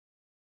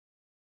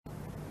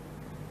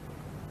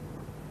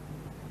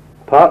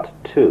Part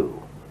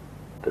 2.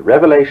 The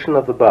Revelation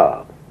of the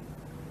Bab.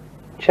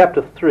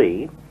 Chapter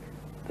 3.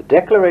 The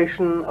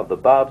Declaration of the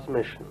Bab's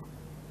Mission.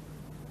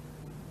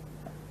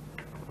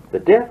 The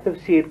death of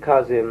Sayyid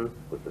Kazim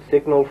was the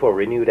signal for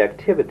renewed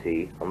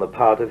activity on the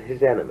part of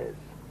his enemies.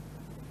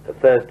 A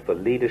thirst for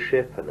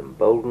leadership, and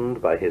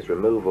emboldened by his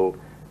removal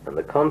and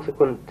the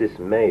consequent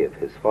dismay of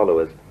his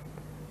followers,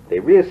 they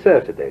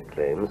reasserted their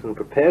claims and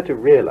prepared to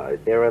realize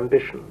their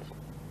ambitions.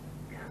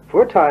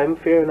 For a time,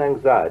 fear and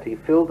anxiety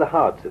filled the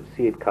hearts of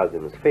Sayyid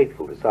Kazim's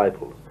faithful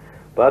disciples,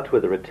 but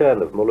with the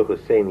return of Mullah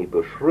Husseini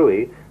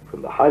Bushrui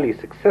from the highly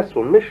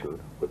successful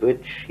mission with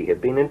which he had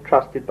been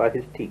entrusted by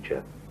his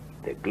teacher,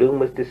 their gloom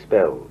was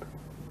dispelled.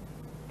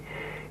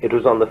 It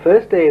was on the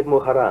first day of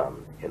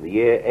Muharram, in the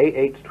year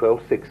A.H.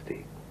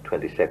 1260,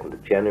 22nd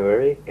of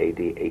January,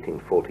 A.D.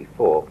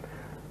 1844,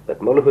 that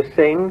Mullah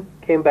Hussein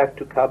came back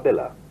to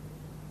Karbala.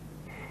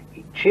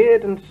 He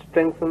cheered and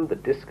strengthened the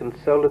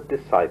disconsolate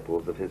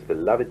disciples of his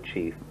beloved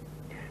chief,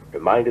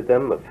 reminded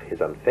them of his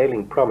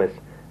unfailing promise,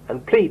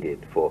 and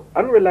pleaded for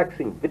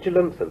unrelaxing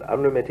vigilance and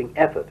unremitting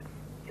effort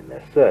in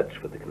their search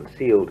for the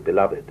concealed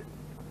beloved.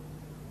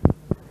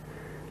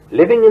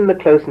 Living in the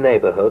close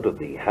neighborhood of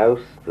the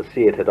house the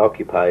Sayyid had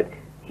occupied,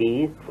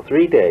 he, for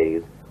 3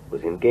 days,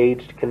 was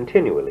engaged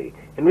continually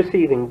in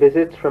receiving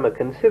visits from a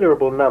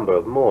considerable number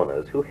of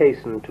mourners who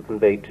hastened to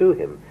convey to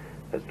him,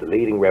 as the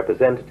leading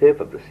representative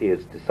of the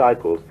Sayyid's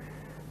disciples,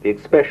 the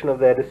expression of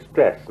their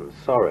distress and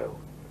sorrow.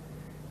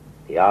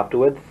 He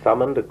afterwards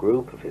summoned a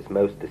group of his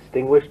most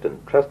distinguished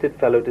and trusted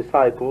fellow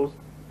disciples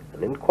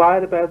and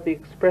inquired about the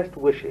expressed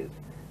wishes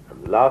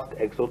and last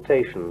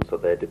exhortations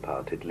of their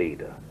departed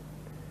leader.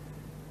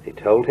 They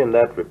told him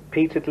that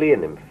repeatedly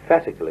and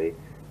emphatically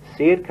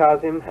Sayyid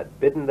Kazim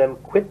had bidden them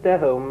quit their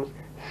homes,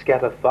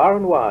 scatter far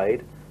and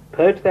wide,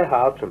 purge their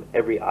hearts from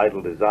every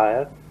idle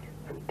desire,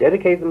 and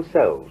dedicate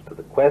themselves to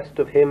the quest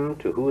of him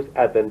to whose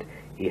advent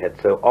he had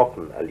so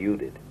often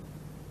alluded.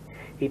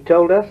 He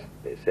told us,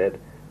 they said,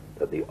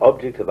 that the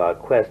object of our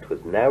quest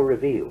was now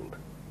revealed.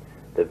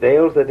 The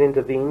veils that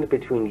intervened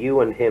between you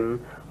and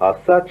him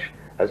are such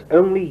as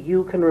only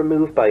you can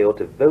remove by your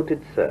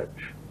devoted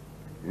search.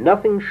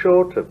 Nothing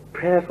short of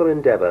prayerful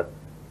endeavor,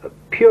 of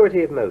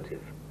purity of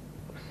motive,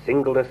 of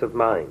singleness of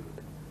mind,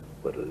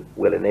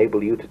 will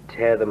enable you to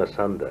tear them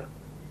asunder.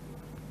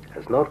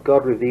 Has not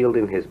God revealed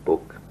in his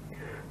book,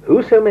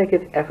 "Whoso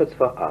maketh efforts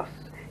for us,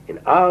 in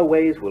our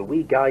ways will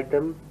we guide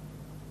them"?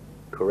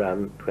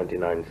 Quran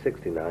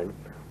 29:69.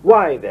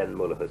 Why then,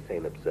 Mullah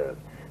Hussein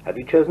observed, have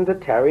you chosen to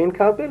tarry in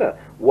Karbala?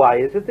 Why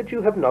is it that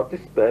you have not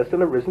dispersed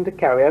and arisen to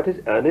carry out his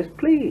earnest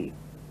plea?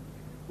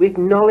 We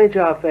acknowledge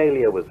our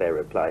failure, was their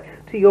reply.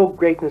 To your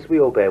greatness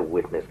we all bear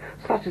witness.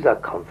 Such is our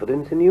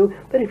confidence in you,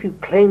 that if you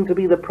claim to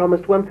be the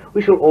promised one,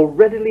 we shall all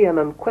readily and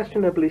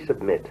unquestionably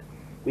submit.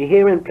 We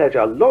herein pledge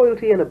our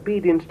loyalty and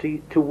obedience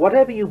to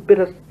whatever you bid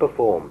us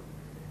perform.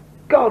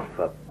 God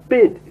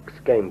forbid,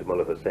 exclaimed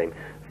Mullah Hussein.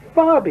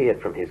 Far be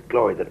it from his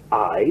glory that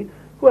I,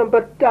 who am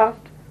but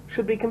dust,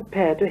 should be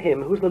compared to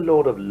him who is the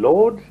Lord of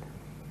Lords.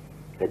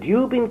 Had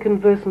you been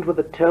conversant with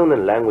the tone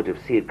and language of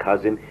Sayyid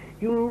Kazim,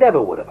 you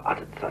never would have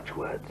uttered such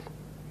words.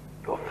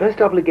 Your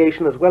first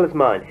obligation, as well as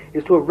mine,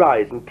 is to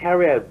arise and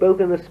carry out, both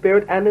in the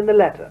spirit and in the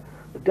letter,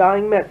 the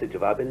dying message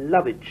of our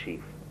beloved chief.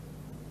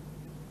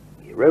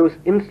 He rose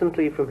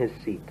instantly from his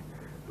seat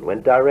and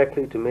went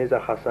directly to Mirza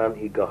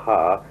Hassan-i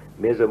Gohar,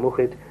 Mirza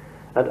Muhit,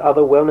 and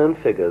other well-known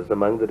figures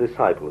among the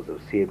disciples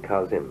of Sayyid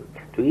Kazim.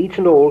 To each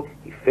and all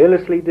he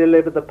fearlessly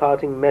delivered the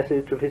parting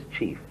message of his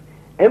chief,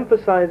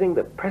 emphasizing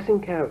the pressing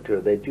character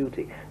of their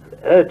duty, and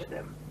urged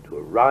them to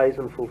arise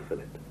and fulfill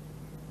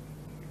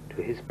it.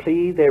 To his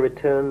plea they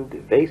returned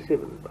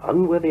evasive and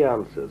unworthy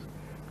answers.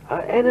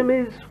 Our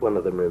enemies, one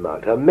of them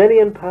remarked, are many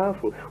and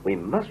powerful. We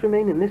must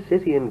remain in this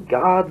city and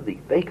guard the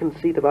vacant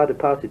seat of our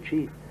departed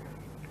chief.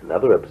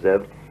 Another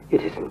observed,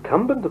 it is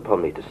incumbent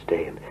upon me to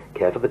stay and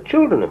care for the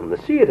children whom the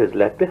Sayyid has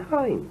left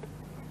behind.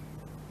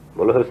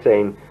 Mullah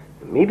Hussein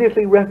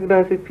immediately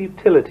recognized the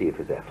futility of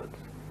his efforts.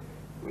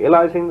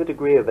 Realizing the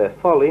degree of their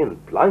folly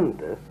and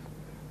blindness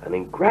and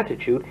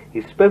ingratitude,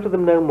 he spoke to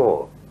them no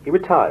more. He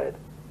retired,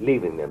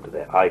 leaving them to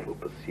their idle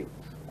pursuits.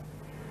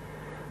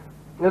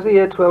 As the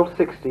year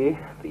 1260,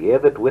 the year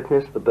that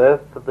witnessed the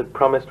birth of the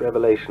promised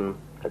revelation,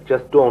 had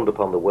just dawned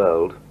upon the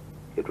world,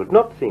 it would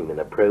not seem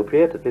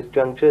inappropriate at this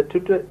juncture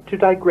to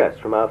digress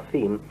from our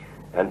theme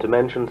and to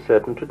mention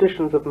certain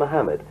traditions of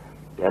Muhammad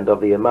and of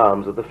the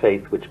Imams of the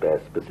faith which bear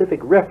specific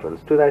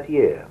reference to that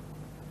year.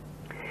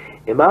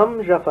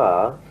 Imam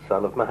Jafar,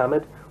 son of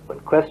Muhammad, when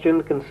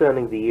questioned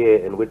concerning the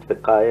year in which the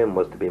Qayyim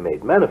was to be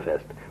made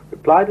manifest,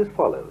 replied as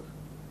follows: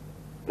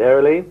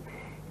 Verily,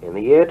 in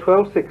the year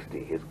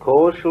 1260 his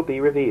cause shall be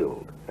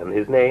revealed, and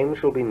his name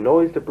shall be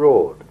noised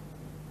abroad.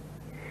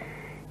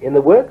 In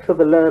the works of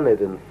the learned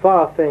and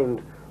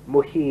far-famed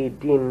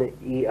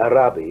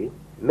Muhyiddin-i-Arabi,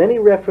 many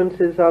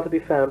references are to be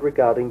found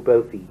regarding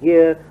both the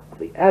year of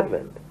the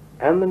Advent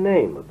and the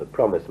name of the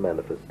promised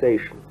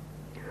manifestation.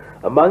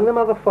 Among them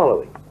are the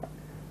following: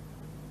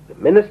 The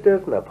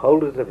ministers and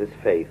upholders of his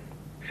faith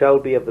shall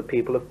be of the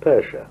people of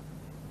Persia.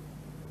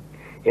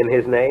 In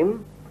his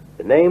name,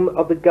 the name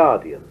of the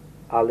guardian,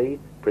 Ali,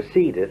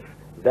 precedeth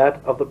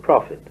that of the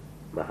prophet,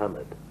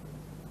 Muhammad.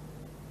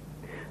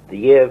 The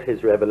year of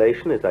his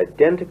revelation is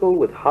identical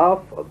with half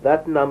of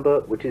that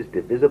number which is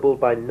divisible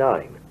by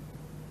 9,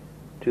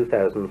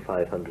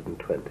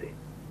 2520.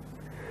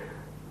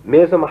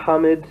 Mirza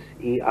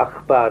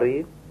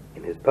Muhammad-i-Akhbari,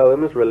 in his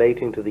poems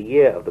relating to the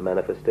year of the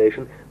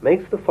manifestation,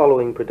 makes the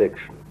following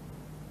prediction.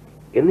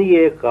 In the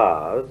year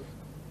Ghaz,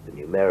 the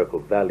numerical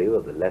value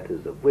of the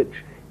letters of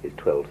which is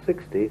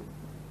 1260,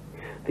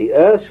 the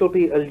earth shall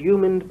be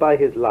illumined by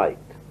his light,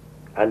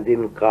 and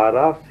in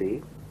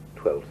Gharasi,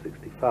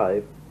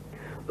 1265,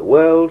 the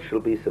world shall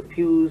be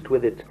suffused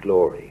with its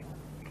glory.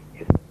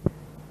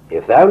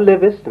 If thou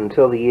livest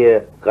until the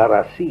year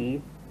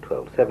Gharasi,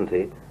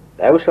 1270,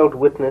 thou shalt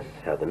witness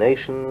how the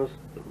nations,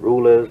 the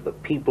rulers, the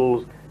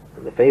peoples,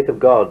 and the faith of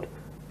God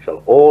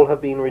shall all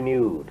have been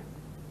renewed.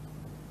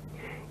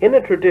 In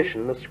a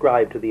tradition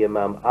ascribed to the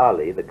Imam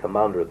Ali, the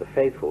commander of the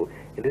faithful,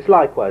 it is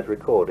likewise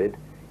recorded,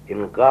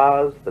 in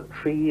Ghaz the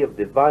tree of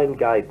divine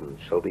guidance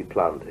shall be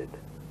planted.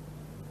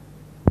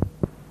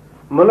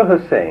 Mullah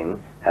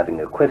Hussein,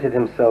 having acquitted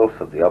himself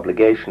of the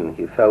obligation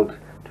he felt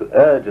to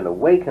urge and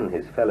awaken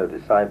his fellow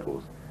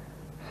disciples,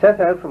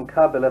 set out from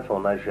Kabila for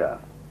Najaf.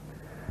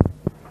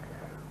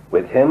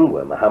 With him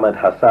were Muhammad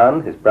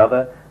Hassan, his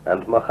brother,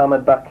 and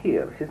Muhammad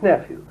Bakir, his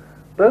nephew,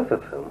 both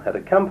of whom had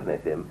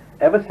accompanied him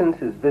ever since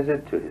his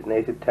visit to his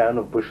native town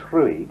of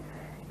Bushrui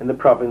in the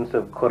province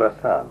of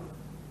Khorasan.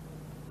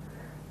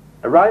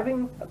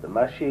 Arriving at the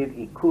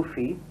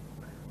Masjid-i-Kufi,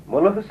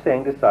 Mullah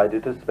Hussein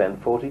decided to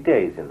spend 40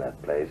 days in that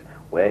place,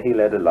 where he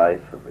led a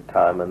life of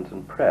retirement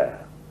and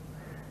prayer.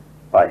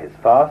 By his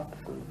fasts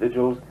and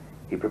vigils,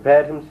 he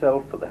prepared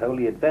himself for the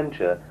holy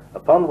adventure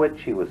upon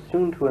which he was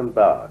soon to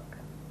embark.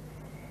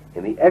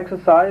 In the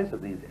exercise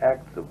of these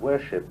acts of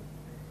worship,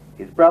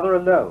 his brother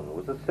alone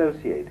was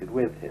associated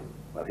with him,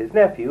 while his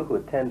nephew, who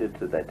attended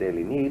to their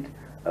daily needs,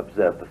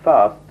 observed the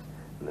fasts,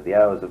 and at the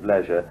hours of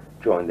leisure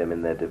joined them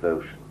in their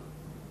devotion.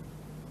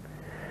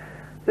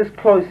 This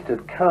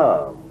cloistered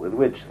calm with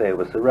which they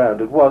were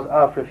surrounded was,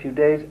 after a few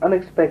days,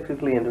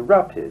 unexpectedly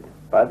interrupted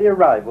by the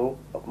arrival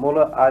of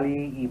Mullah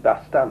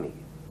Ali-i-Bastami,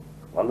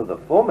 one of the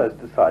foremost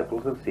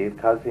disciples of Sayyid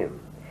Kazim.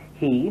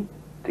 He,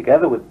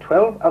 together with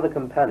 12 other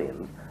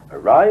companions,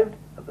 arrived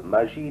at the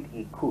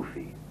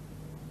Masjid-i-Kufi,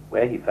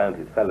 where he found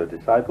his fellow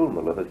disciple,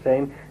 Mullah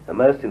Hussein,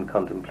 immersed in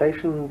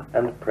contemplation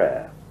and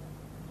prayer.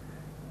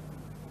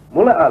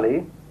 Mullah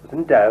Ali was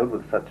endowed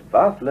with such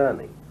vast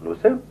learning and was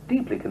so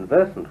deeply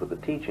conversant with the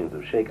teachings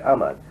of Sheikh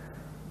Ahmad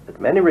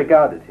that many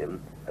regarded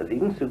him as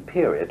even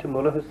superior to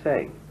Mullah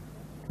Hussein.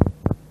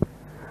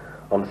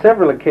 On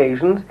several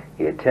occasions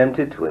he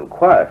attempted to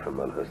inquire from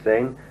Mullah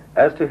Hussein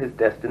as to his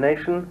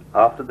destination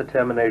after the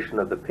termination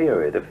of the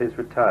period of his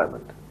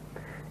retirement.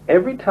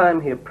 Every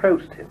time he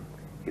approached him,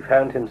 he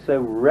found him so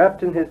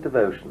wrapped in his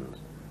devotions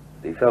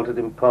that he felt it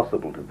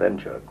impossible to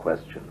venture a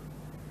question.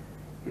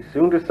 He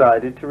soon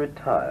decided to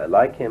retire,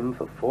 like him,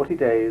 for 40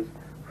 days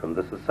from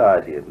the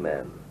society of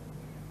men.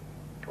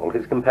 All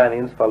his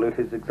companions followed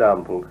his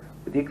example,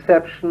 with the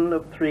exception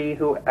of 3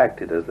 who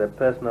acted as their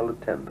personal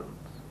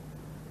attendants.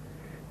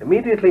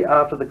 Immediately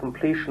after the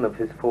completion of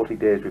his 40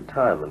 days'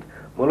 retirement,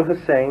 Mullah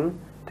Hussein,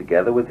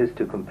 together with his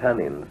 2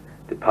 companions,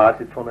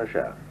 departed for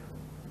Najaf.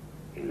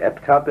 He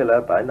left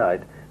Kabila by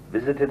night,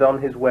 visited on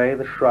his way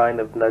the shrine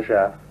of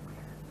Najaf,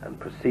 and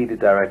proceeded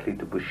directly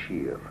to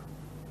Bushir,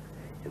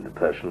 in the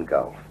Persian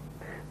Gulf.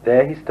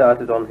 There he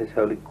started on his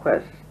holy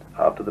quest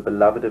after the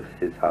beloved of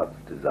his heart's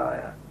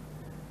desire.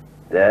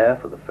 There,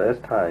 for the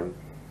first time,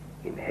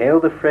 he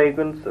inhaled the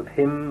fragrance of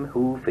him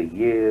who, for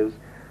years,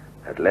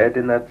 had led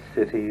in that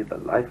city the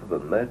life of a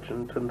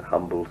merchant and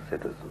humble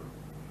citizen.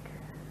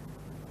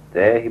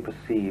 There he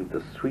perceived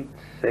the sweet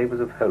savours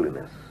of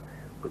holiness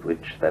with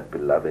which that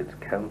beloved's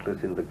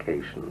countless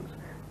invocations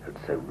had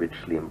so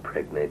richly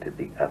impregnated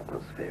the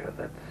atmosphere of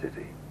that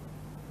city.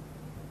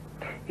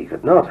 He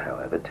could not,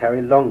 however,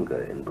 tarry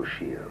longer in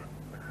Bushir.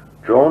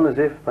 Drawn as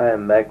if by a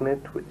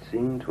magnet which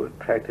seemed to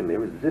attract him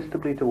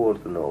irresistibly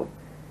towards the north,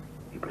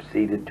 he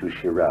proceeded to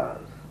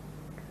Shiraz.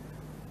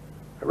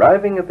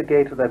 Arriving at the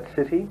gate of that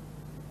city,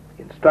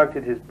 he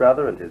instructed his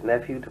brother and his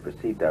nephew to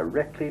proceed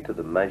directly to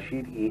the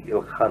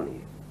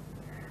Masjid-i-Ilkhani,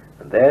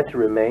 and there to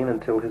remain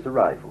until his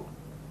arrival.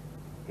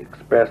 He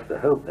expressed the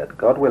hope that,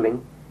 God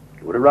willing,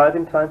 he would arrive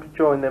in time to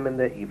join them in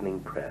their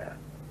evening prayer.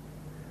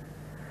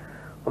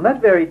 On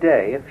that very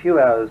day, a few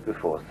hours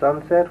before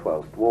sunset,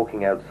 whilst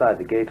walking outside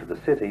the gate of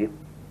the city,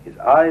 his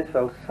eyes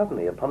fell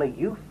suddenly upon a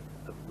youth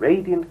of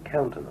radiant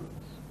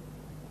countenance,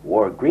 who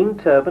wore a green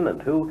turban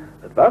and who,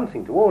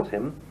 advancing towards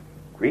him,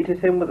 greeted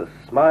him with a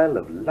smile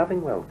of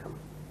loving welcome.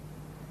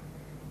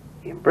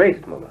 He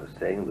embraced Mullah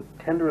Hussein with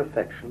tender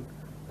affection,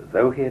 as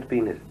though he had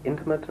been his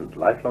intimate and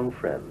lifelong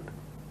friend.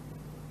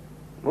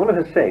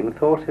 Mullah Hussein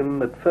thought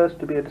him at first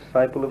to be a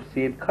disciple of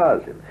Sayyid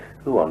Kazim,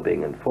 who, on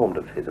being informed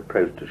of his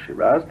approach to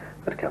Shiraz,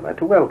 had come out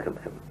to welcome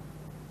him.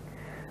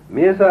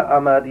 Mirza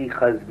Ahmadi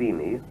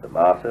Khazvini, the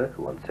martyr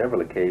who on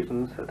several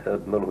occasions had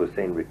heard Mullah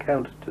Hussein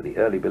recount to the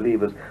early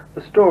believers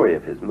the story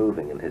of his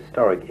moving and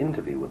historic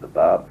interview with the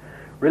Bab,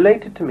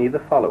 related to me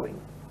the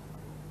following.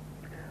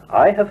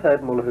 I have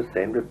heard Mullah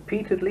Hussein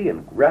repeatedly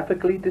and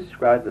graphically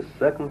describe the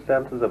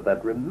circumstances of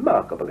that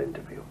remarkable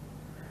interview.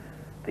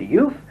 The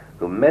youth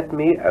who met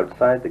me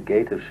outside the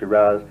gate of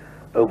Shiraz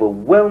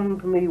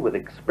overwhelmed me with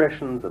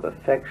expressions of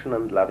affection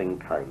and loving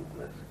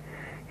kindness.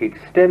 He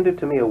extended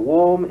to me a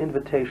warm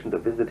invitation to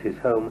visit his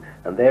home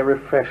and there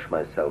refresh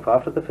myself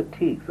after the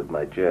fatigues of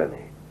my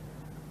journey.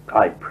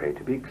 I prayed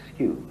to be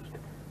excused,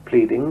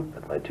 pleading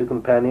that my two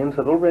companions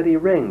had already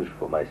arranged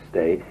for my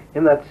stay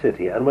in that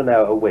city and were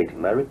now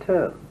awaiting my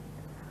return.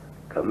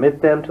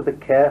 Commit them to the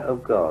care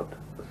of God,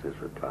 was his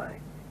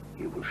reply.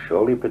 He will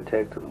surely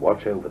protect and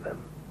watch over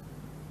them.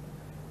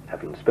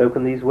 Having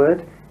spoken these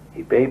words,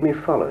 he bade me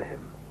follow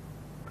him.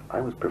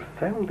 I was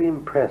profoundly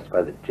impressed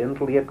by the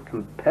gentle yet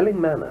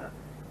compelling manner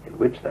in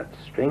which that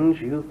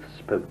strange youth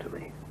spoke to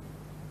me.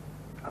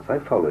 As I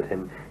followed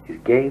him, his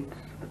gait,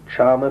 the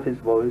charm of his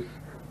voice,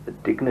 the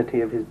dignity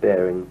of his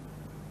bearing,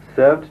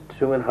 served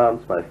to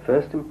enhance my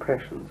first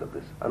impressions of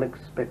this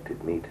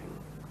unexpected meeting.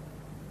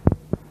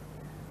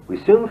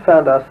 We soon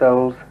found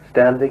ourselves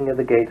standing at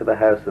the gate of a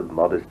house of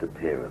modest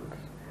appearance.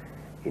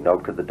 He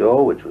knocked at the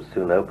door, which was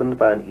soon opened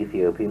by an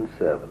Ethiopian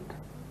servant.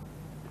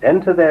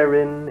 Enter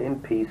therein in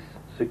peace,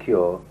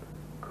 secure,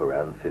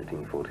 Quran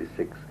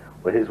 1546,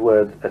 were his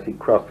words as he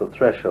crossed the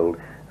threshold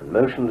and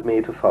motioned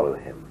me to follow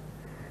him.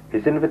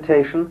 His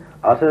invitation,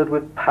 uttered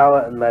with power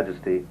and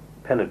majesty,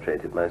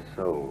 penetrated my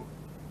soul.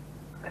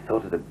 I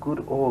thought it a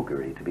good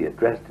augury to be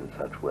addressed in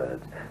such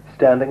words,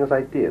 standing as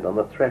I did on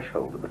the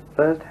threshold of the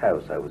first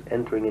house I was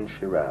entering in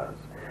Shiraz,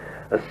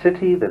 a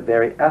city the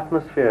very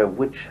atmosphere of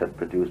which had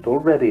produced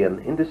already an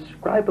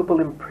indescribable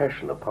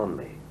impression upon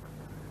me.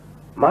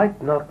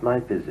 Might not my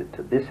visit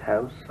to this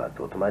house, I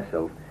thought to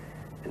myself,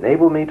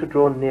 enable me to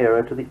draw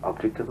nearer to the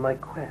object of my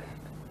quest?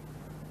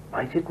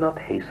 Might it not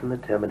hasten the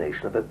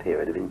termination of a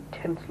period of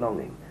intense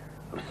longing,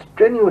 of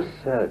strenuous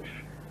search,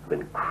 of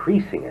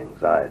increasing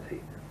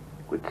anxiety,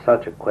 which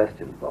such a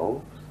quest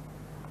involves?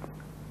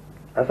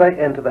 As I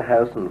entered the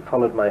house and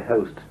followed my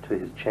host to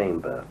his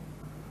chamber,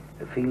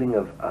 a feeling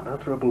of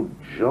unutterable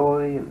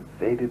joy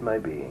invaded my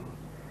being.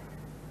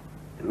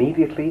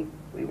 Immediately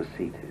we were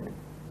seated.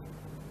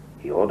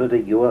 He ordered a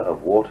ewer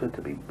of water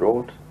to be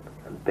brought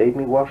and bade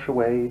me wash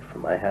away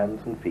from my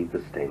hands and feet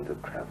the stains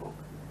of travel.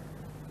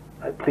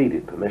 I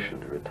pleaded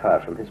permission to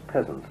retire from his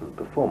presence and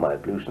perform my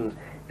ablutions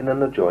in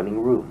an adjoining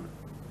room.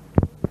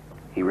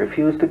 He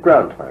refused to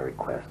grant my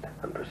request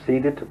and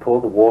proceeded to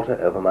pour the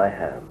water over my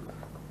hands.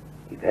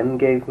 He then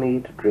gave me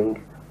to drink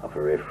of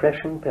a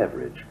refreshing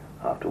beverage,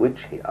 after which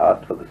he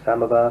asked for the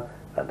samovar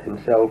and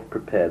himself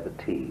prepared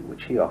the tea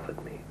which he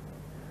offered me.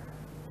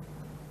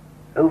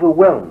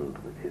 Overwhelmed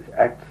with his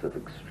acts of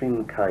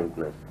extreme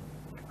kindness,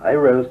 I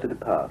rose to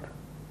depart.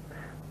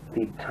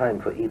 The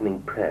time for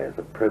evening prayers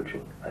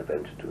approaching, I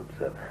ventured to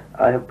observe.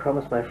 I have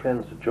promised my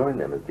friends to join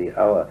them at the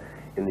hour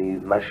in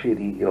the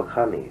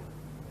Masjid-i-Ilkhani.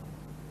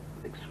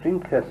 With extreme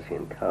courtesy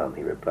and calm,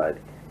 he replied,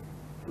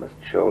 "You must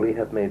surely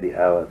have made the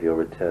hour of your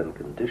return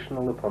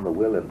conditional upon the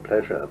will and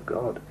pleasure of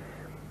God.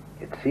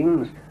 It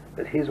seems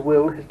that his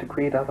will has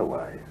decreed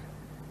otherwise.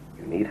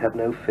 You need have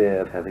no fear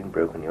of having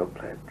broken your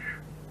pledge."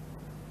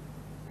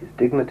 His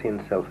dignity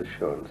and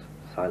self-assurance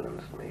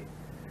silenced me.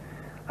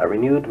 I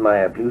renewed my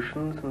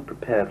ablutions and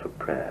prepared for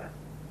prayer.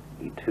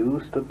 He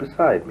too stood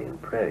beside me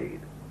and prayed.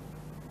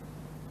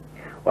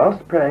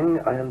 Whilst praying,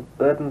 I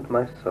unburdened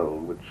my soul,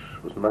 which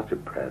was much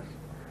oppressed,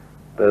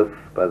 both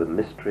by the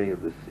mystery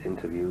of this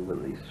interview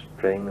and the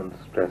strain and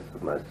stress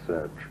of my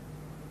search.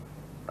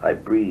 I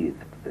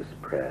breathed this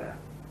prayer.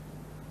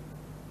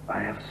 I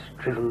have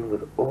striven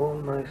with all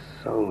my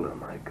soul, O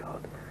my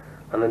God,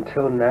 and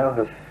until now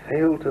have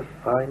failed to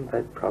find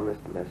thy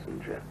promised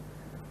messenger.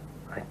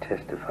 I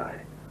testify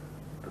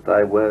that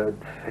thy word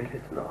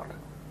faileth not,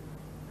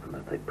 and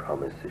that thy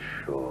promise is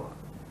sure.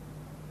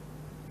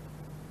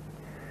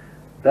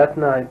 That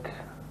night,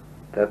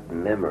 that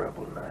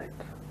memorable night,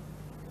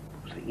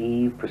 was the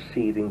eve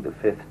preceding the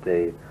 5th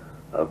day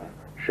of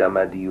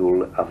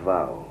Jamadiul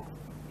Awwal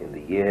in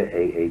the year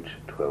AH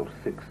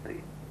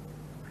 1260.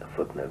 A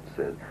footnote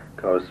says,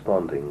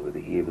 corresponding with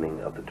the evening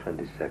of the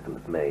 22nd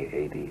of May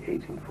AD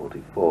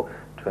 1844,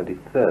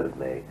 23rd of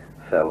May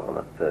fell on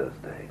a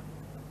Thursday.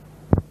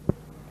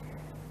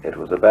 It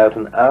was about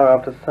an hour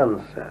after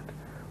sunset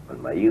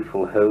when my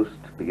youthful host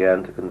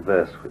began to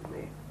converse with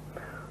me.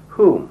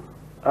 "Whom,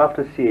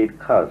 after Sayyid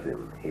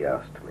Qasim," he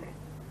asked me,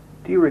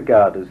 "do you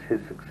regard as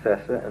his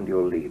successor and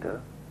your leader?"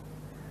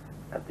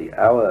 "At the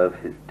hour of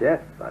his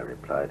death," I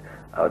replied,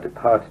 "our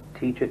departed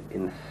teacher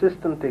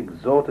insistently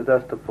exhorted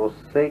us to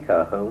forsake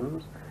our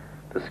homes,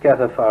 to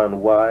scatter far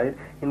and wide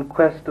in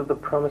quest of the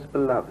promised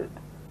beloved.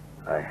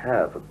 I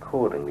have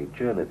accordingly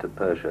journeyed to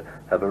Persia,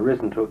 have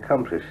arisen to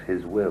accomplish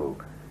his will,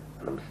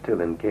 and am still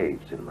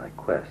engaged in my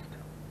quest."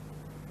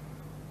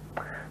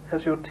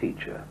 "Has your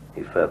teacher,"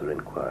 he further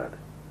inquired,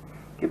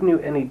 "given you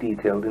any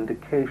detailed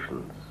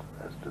indications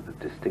as to the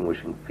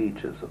distinguishing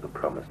features of the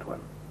promised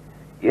one.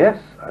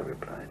 Yes, I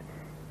replied,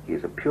 he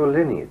is of pure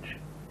lineage,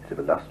 is of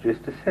illustrious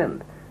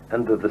descent,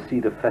 and of the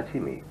seed of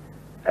Fatimi.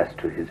 As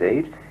to his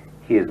age,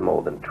 he is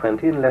more than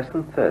 20 and less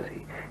than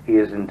 30. He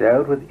is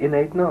endowed with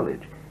innate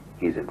knowledge.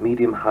 He is of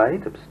medium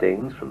height,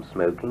 abstains from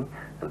smoking,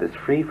 and is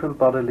free from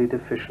bodily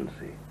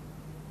deficiency.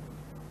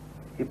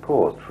 He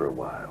paused for a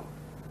while,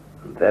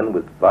 and then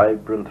with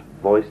vibrant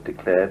voice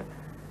declared,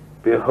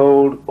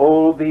 "Behold,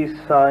 all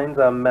these signs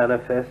are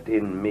manifest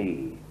in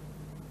me."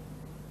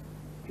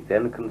 He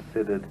then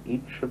considered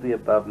each of the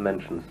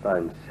above-mentioned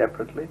signs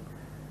separately,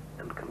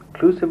 and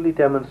conclusively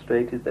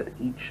demonstrated that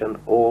each and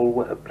all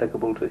were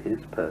applicable to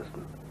his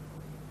person.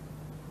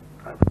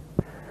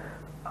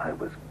 I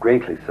was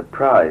greatly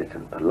surprised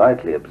and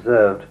politely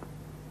observed,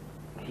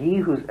 "He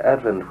whose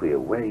advent we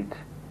await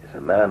is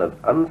a man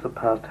of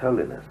unsurpassed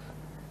holiness,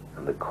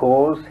 and the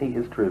cause he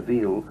is to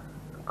reveal,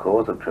 a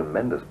cause of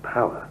tremendous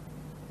power.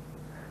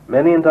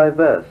 Many and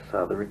diverse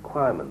are the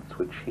requirements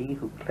which he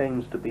who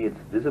claims to be its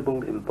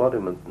visible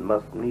embodiment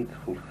must needs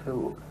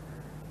fulfill.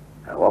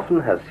 How often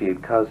has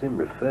Sayyid Kazim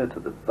referred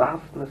to the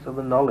vastness of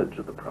the knowledge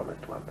of the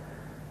Promised One?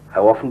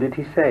 How often did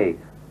he say,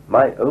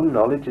 'My own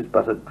knowledge is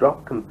but a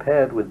drop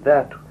compared with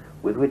that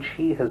with which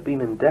he has been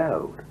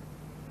endowed.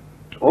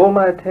 All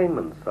my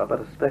attainments are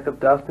but a speck of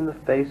dust in the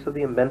face of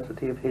the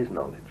immensity of his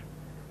knowledge.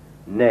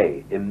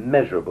 Nay,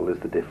 immeasurable is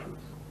the difference.'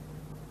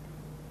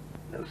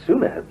 No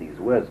sooner had these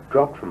words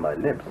dropped from my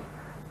lips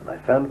than I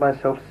found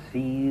myself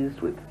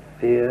seized with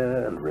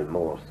fear and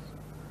remorse,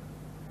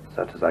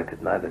 such as I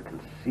could neither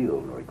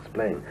conceal nor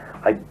explain.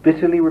 I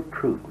bitterly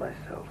reproved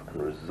myself,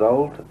 and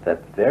resolved at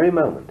that very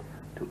moment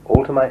to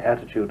alter my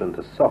attitude and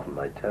to soften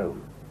my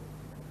tone.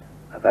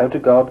 I vowed to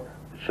God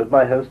that should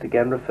my host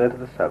again refer to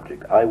the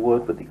subject, I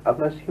would, with the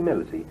utmost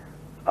humility,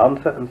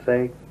 answer and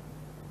say,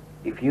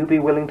 'If you be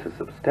willing to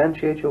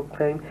substantiate your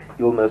claim,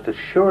 you will most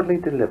assuredly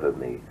deliver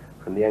me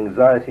from the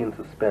anxiety and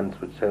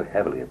suspense which so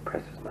heavily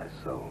oppresses my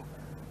soul.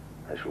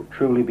 I shall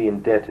truly be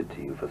indebted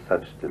to you for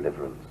such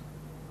deliverance.'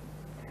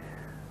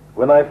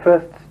 When I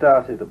first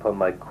started upon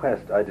my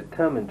quest, I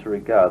determined to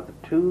regard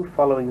the two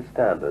following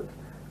standards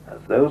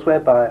as those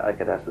whereby I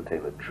could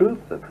ascertain the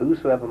truth of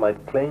whosoever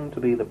might claim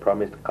to be the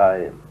promised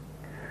Qaim.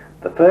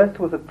 The first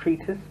was a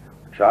treatise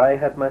which I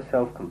had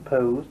myself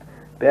composed,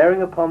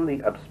 bearing upon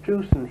the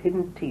abstruse and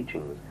hidden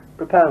teachings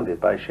propounded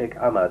by Sheikh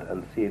Ahmad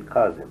and Sayyid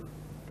Kazim.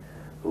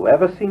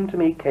 Whoever seemed to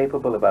me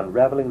capable of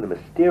unraveling the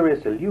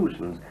mysterious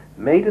illusions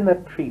made in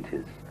that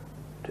treatise,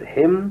 to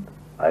him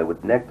I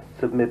would next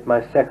submit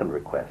my second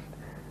request,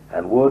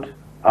 and would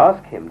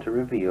ask him to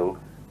reveal,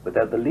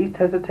 without the least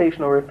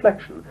hesitation or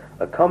reflection,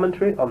 a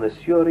commentary on the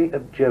Surah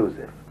of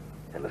Joseph,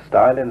 in a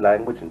style and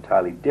language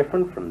entirely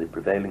different from the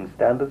prevailing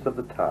standards of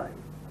the time.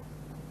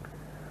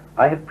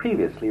 I had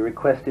previously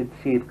requested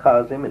Sayyid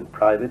Kazim in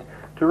private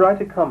to write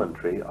a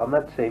commentary on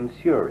that same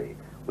Surah,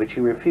 which he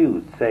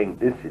refused, saying,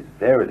 'This is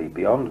verily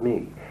beyond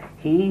me.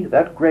 He,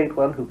 that great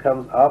one who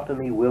comes after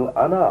me, will,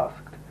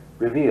 unasked,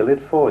 reveal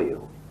it for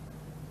you.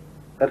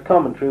 That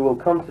commentary will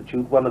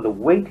constitute one of the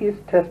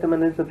weightiest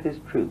testimonies of his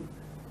truth,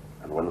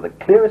 and one of the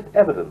clearest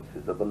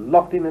evidences of the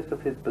loftiness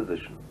of his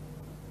position.'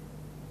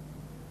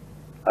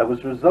 I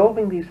was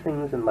resolving these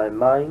things in my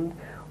mind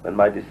when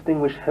my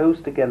distinguished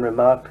host again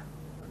remarked,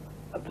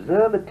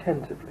 'Observe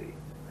attentively.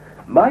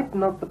 Might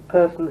not the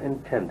person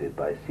intended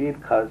by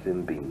Sayyid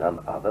Kazim be none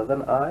other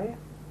than I?'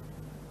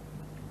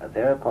 I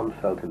thereupon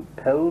felt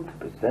impelled to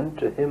present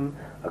to him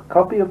a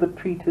copy of the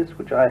treatise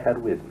which I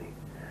had with me.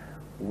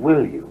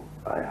 'Will you,'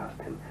 I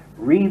asked him,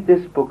 'read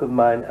this book of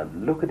mine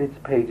and look at its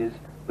pages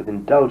with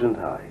indulgent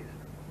eyes?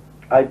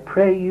 I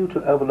pray you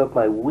to overlook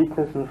my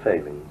weakness and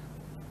failings.'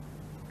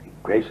 He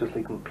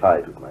graciously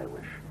complied with my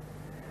wish.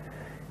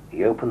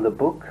 He opened the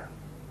book,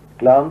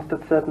 glanced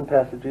at certain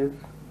passages,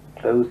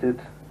 closed it,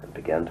 and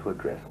began to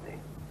address me.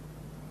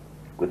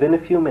 Within a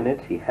few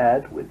minutes he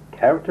had, with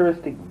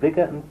characteristic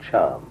vigor and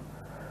charm,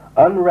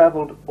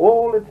 unraveled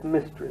all its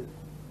mysteries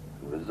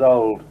and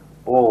resolved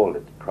all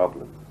its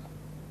problems.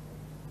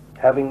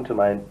 Having, to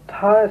my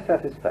entire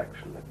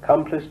satisfaction,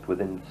 accomplished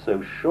within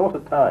so short a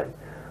time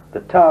the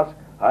task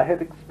I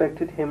had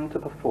expected him to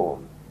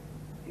perform,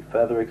 he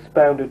further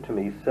expounded to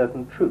me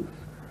certain truths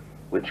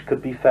which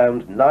could be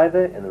found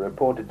neither in the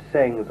reported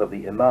sayings of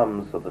the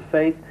Imams of the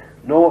faith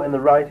nor in the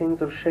writings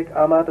of Sheikh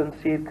Ahmad and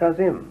Sayyid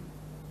Kazim.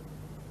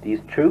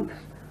 These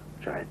truths,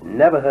 which I had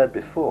never heard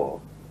before,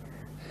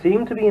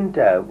 seemed to be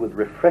endowed with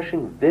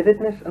refreshing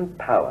vividness and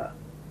power.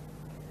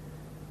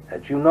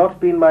 'Had you not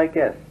been my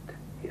guest,'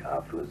 he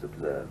afterwards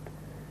observed,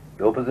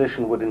 'your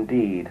position would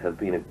indeed have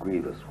been a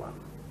grievous one.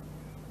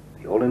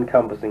 The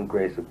all-encompassing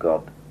grace of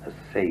God has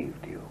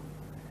saved you.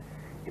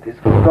 It is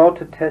for God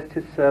to test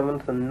his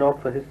servants and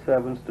not for his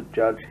servants to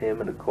judge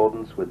him in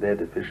accordance with their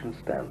deficient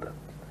standards.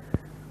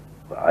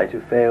 Were I to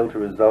fail to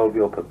resolve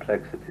your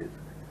perplexities,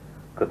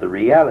 could the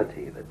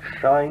reality that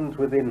shines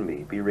within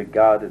me be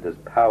regarded as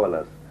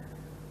powerless,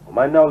 or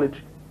my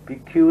knowledge be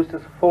accused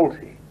as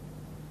faulty?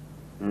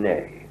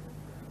 Nay,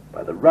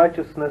 by the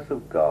righteousness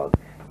of God,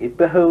 It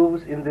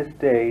behoves in this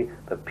day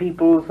the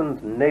peoples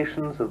and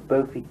nations of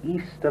both the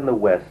East and the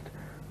West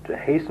to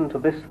hasten to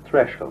this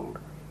threshold,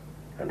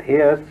 and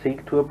here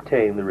seek to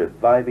obtain the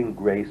reviving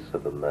grace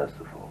of the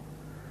merciful.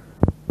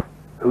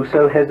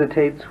 Whoso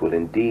hesitates will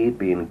indeed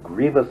be in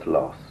grievous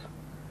loss.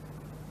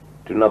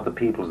 Do not the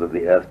peoples of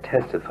the earth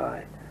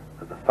testify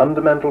that the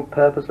fundamental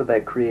purpose of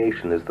their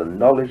creation is the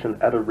knowledge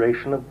and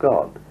adoration of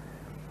God?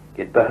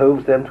 It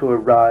behoves them to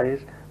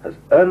arise as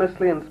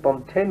earnestly and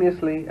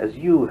spontaneously as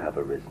you have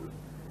arisen,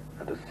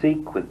 and to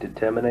seek with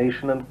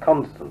determination and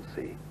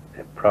constancy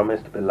their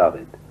promised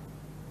beloved.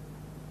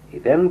 He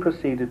then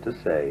proceeded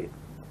to say,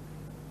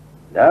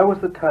 now was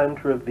the time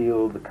to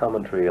reveal the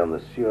commentary on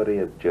the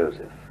Surah of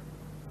Joseph.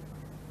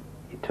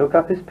 He took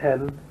up his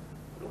pen,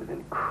 and with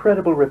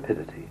incredible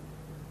rapidity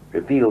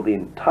revealed the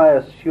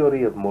entire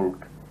Surah of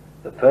Mulk,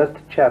 the first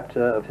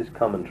chapter of his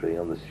commentary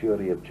on the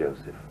Surah of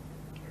Joseph.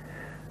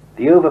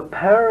 The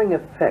overpowering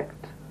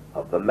effect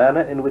of the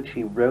manner in which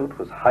he wrote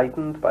was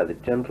heightened by the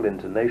gentle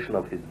intonation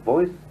of his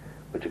voice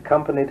which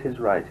accompanied his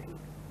writing.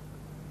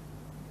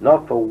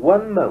 Not for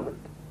one moment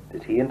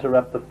did he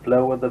interrupt the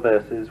flow of the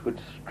verses which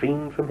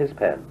streamed from his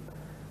pen.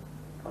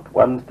 Not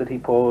once did he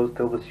pause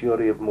till the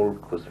Surah of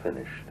Mulk was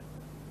finished.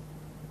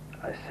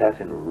 I sat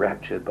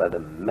enraptured by the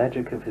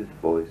magic of his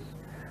voice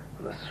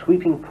and the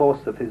sweeping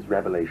force of his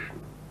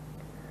revelation.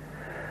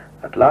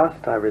 At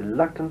last I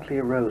reluctantly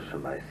arose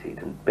from my seat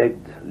and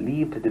begged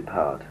leave to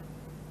depart.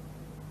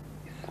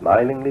 He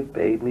smilingly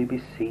bade me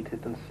be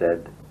seated and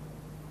said,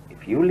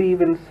 if you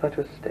leave in such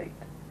a state,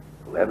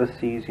 whoever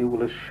sees you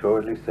will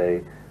assuredly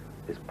say,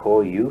 this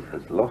poor youth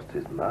has lost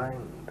his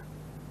mind.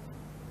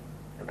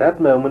 At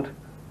that moment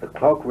the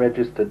clock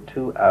registered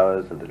 2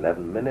 hours and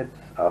 11 minutes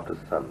after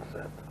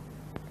sunset.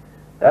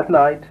 That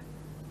night,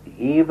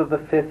 the eve of the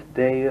 5th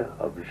day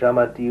of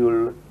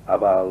Jamadiul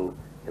Awal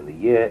in the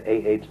year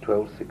AH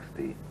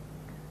 1260,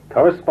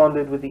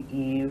 corresponded with the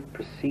eve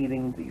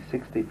preceding the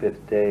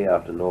 65th day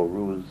after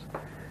Nowruz,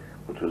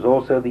 which was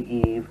also the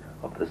eve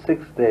of the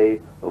 6th day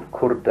of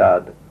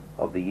Khordad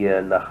of the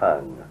year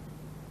Nahang.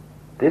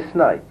 This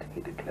night,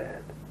 he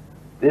declared,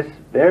 this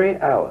very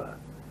hour,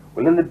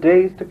 will in the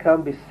days to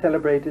come be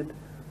celebrated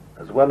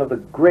as one of the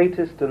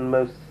greatest and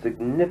most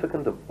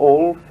significant of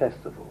all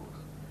festivals.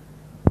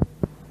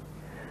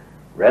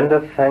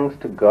 Render thanks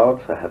to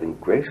God for having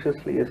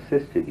graciously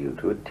assisted you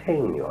to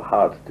attain your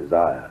heart's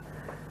desire,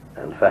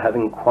 and for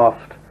having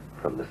quaffed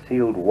from the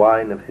sealed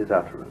wine of his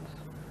utterance.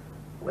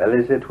 Well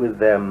is it with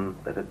them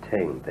that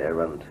attain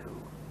thereunto.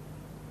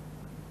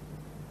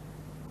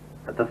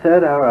 At the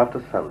 3rd hour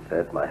after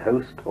sunset, my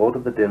host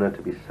ordered the dinner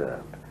to be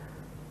served.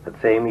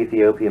 That same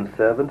Ethiopian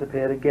servant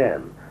appeared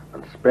again,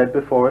 and spread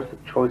before us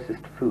the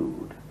choicest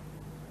food.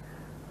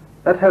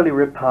 That holy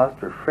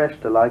repast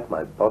refreshed alike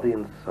my body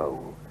and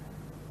soul.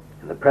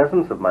 In the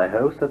presence of my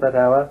host at that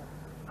hour,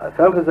 I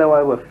felt as though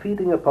I were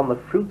feeding upon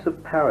the fruits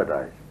of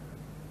paradise.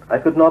 I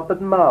could not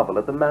but marvel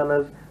at the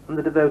manners and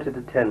the devoted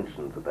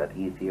attentions of that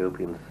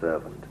Ethiopian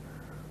servant,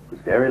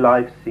 whose very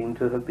life seemed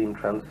to have been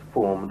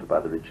transformed by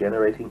the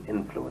regenerating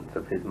influence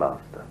of his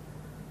master.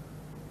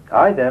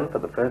 I then, for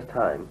the first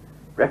time,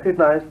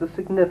 recognized the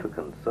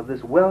significance of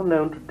this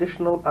well-known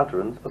traditional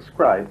utterance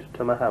ascribed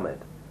to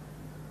Muhammad.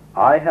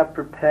 I have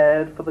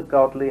prepared for the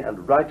godly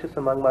and righteous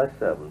among my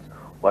servants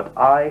what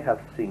eye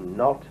hath seen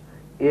not,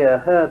 ear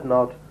heard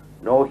not,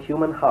 nor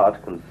human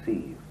heart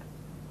conceived.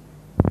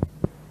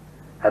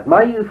 Had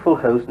my youthful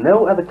host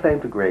no other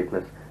claim to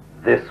greatness,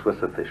 this was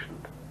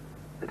sufficient,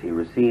 that he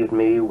received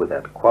me with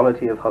that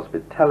quality of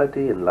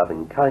hospitality and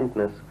loving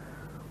kindness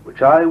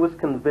which I was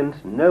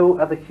convinced no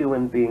other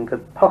human being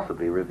could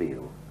possibly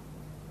reveal.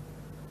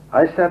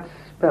 I sat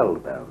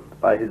spellbound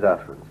by his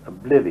utterance,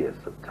 oblivious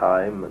of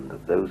time and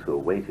of those who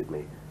awaited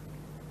me.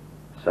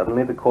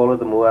 Suddenly the call of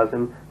the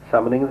muazzin,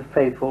 summoning the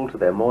faithful to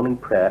their morning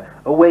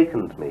prayer,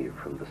 awakened me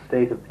from the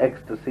state of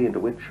ecstasy into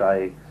which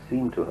I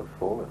seemed to have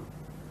fallen.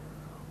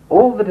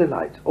 All the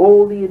delights,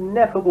 all the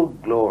ineffable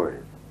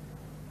glories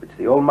which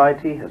the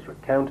Almighty has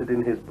recounted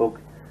in his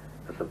book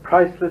as the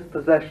priceless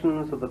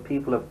possessions of the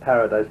people of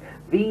paradise,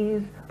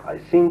 these I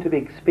seemed to be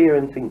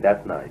experiencing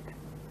that night.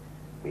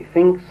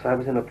 Methinks I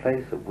was in a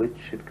place of which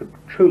it could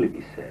truly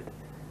be said,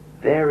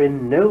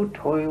 therein no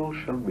toil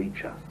shall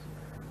reach us,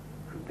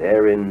 and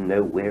therein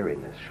no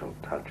weariness shall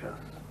touch us.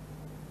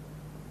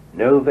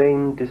 No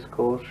vain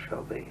discourse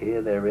shall they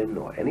hear therein,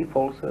 nor any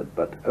falsehood,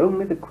 but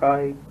only the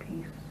cry,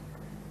 peace,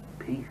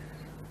 peace.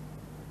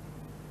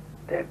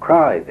 Their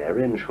cry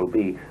therein shall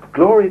be,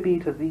 glory be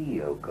to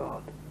thee, O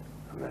God,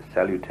 and their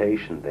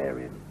salutation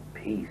therein,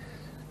 peace.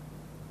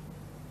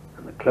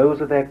 And the close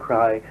of their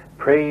cry,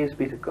 praise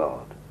be to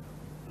God,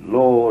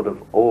 Lord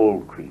of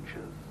all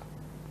creatures.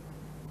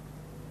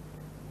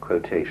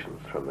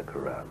 Quotations from the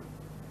Quran.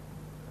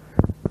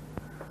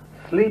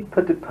 Sleep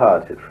had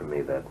departed from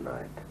me that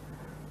night.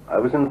 I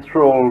was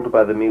enthralled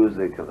by the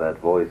music of that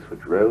voice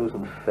which rose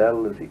and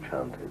fell as he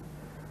chanted,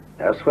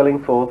 now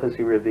swelling forth as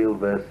he revealed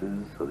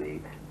verses of the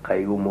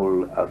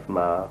Qayyumul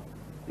Asma,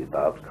 the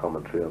above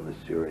commentary on the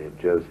Surah of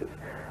Joseph,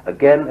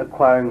 again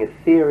acquiring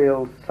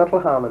ethereal,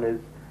 subtle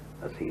harmonies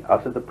as he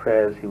uttered the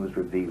prayers he was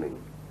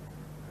revealing.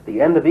 At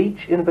the end of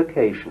each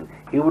invocation,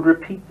 he would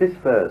repeat this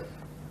verse: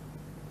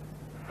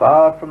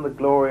 "Far from the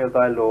glory of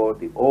thy Lord,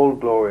 the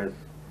all-glorious,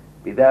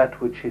 be that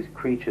which his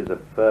creatures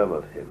affirm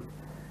of him,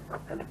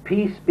 and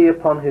peace be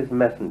upon his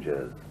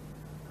messengers,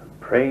 and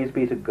praise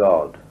be to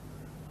God,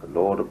 the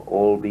Lord of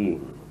all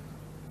beings."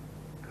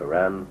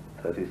 Quran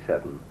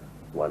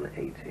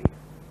 37:180.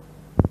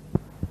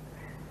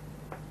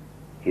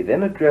 He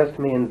then addressed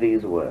me in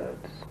these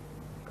words: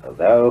 "O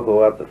thou who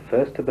art the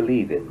first to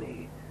believe in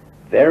me,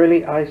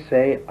 verily I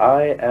say,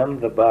 I am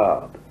the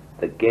Bab,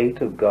 the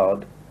gate of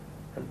God,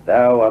 and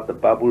thou art the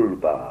Babul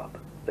Bab,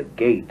 the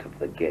gate of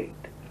the gate.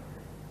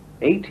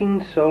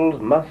 18 souls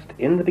must,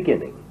 in the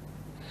beginning,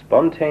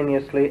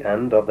 spontaneously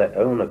and of their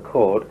own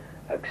accord,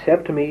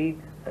 accept me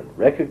and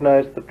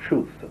recognize the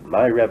truth of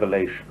my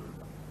revelation.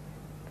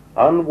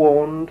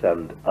 Unwarned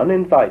and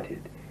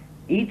uninvited,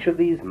 each of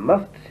these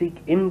must seek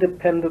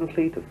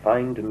independently to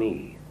find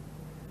me.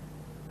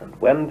 And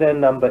when their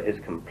number is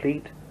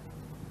complete,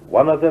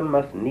 one of them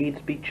must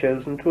needs be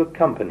chosen to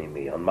accompany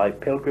me on my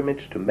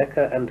pilgrimage to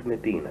Mecca and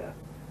Medina.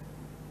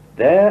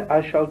 There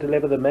I shall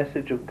deliver the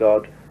message of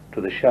God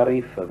to the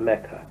Sharif of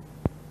Mecca.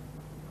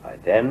 I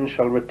then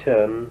shall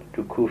return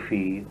to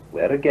Kufi,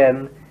 where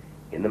again,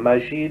 in the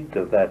masjid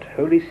of that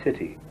holy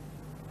city,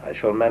 I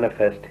shall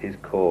manifest his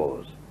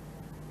cause.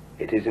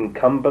 It is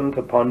incumbent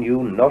upon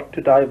you not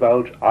to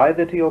divulge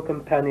either to your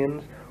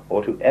companions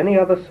or to any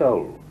other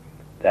soul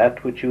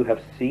that which you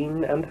have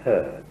seen and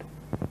heard.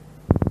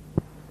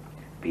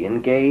 Be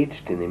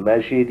engaged in the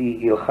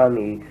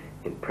Masjid-i-Ilkhani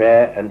in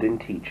prayer and in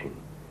teaching.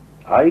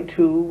 I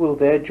too will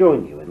there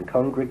join you in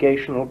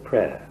congregational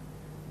prayer.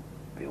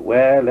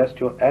 Beware lest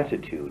your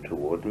attitude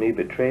toward me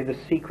betray the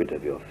secret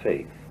of your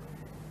faith.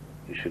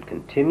 You should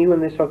continue in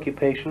this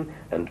occupation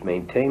and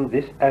maintain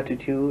this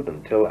attitude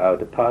until our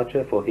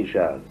departure for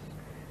Hijaz.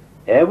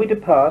 Ere we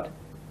depart,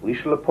 we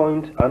shall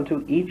appoint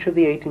unto each of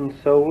the 18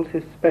 souls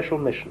his special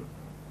mission,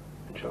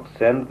 and shall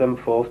send them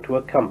forth to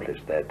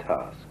accomplish their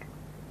task.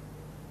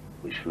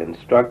 We shall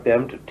instruct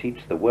them to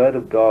teach the word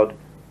of God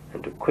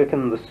and to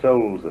quicken the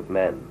souls of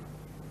men."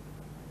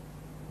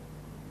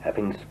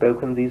 Having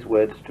spoken these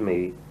words to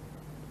me,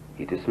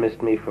 he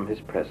dismissed me from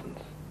his presence.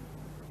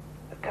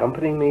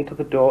 Accompanying me to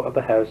the door of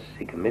the house,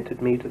 he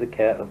committed me to the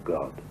care of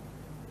God.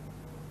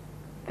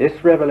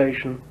 This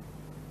revelation,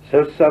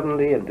 so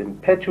suddenly and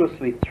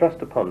impetuously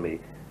thrust upon me,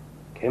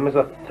 came as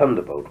a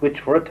thunderbolt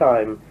which, for a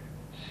time,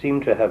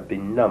 seemed to have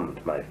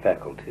benumbed my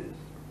faculties.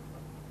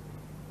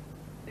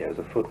 There is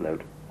a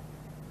footnote.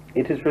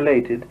 It is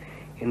related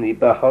in the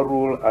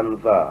Baharul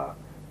Anvar,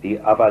 the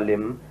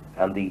Avalim,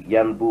 and the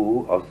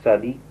Yanbu of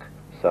Sadiq,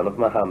 son of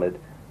Muhammad,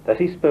 that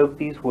he spoke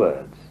these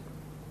words: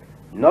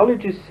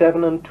 "Knowledge is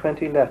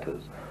 27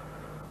 letters.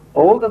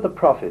 All that the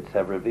prophets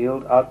have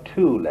revealed are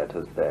 2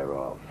 letters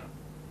thereof.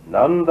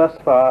 None thus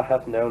far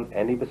hath known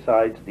any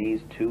besides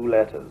these 2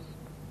 letters.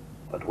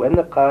 But when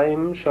the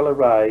Qaim shall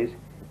arise,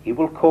 he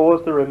will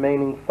cause the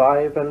remaining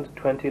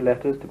 25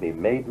 letters to be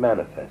made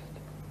manifest.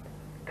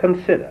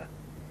 Consider,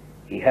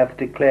 he hath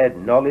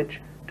declared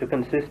knowledge to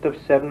consist of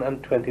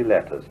 27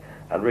 letters,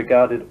 and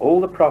regarded all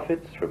the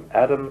prophets from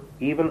Adam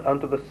even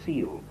unto the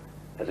seal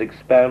as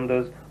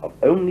expounders of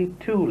only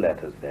 2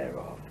 letters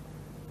thereof,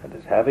 and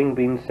as having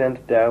been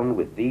sent down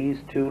with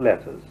these 2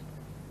 letters.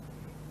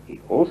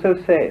 He also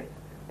saith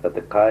that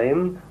the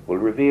Qaim will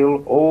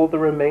reveal all the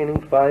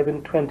remaining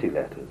 25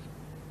 letters.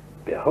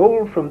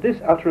 Behold from this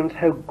utterance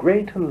how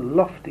great and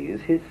lofty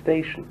is his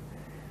station.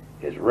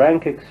 His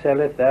rank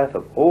excelleth that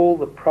of all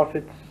the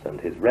prophets, and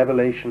his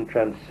revelation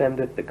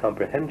transcendeth the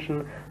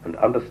comprehension and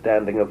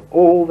understanding of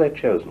all their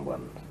chosen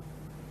ones."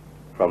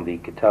 From the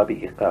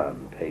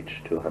Kitab-i-Iqan,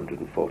 page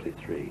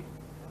 243.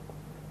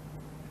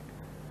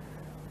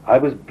 I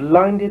was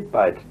blinded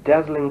by its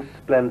dazzling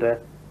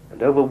splendor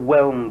and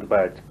overwhelmed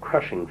by its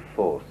crushing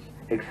force.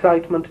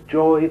 Excitement,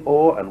 joy,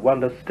 awe, and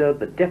wonder stirred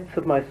the depths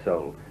of my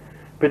soul.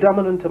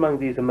 Predominant among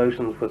these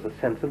emotions was a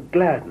sense of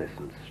gladness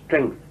and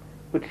strength,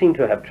 which seemed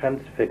to have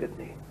transfigured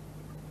me.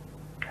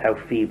 How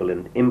feeble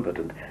and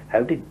impotent,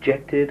 how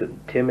dejected and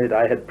timid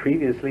I had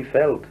previously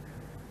felt.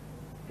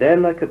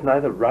 Then I could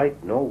neither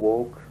write nor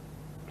walk,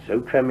 so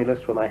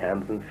tremulous were my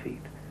hands and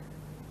feet.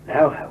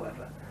 Now,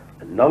 however,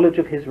 the knowledge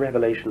of his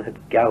revelation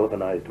had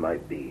galvanized my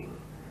being.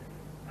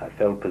 I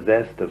felt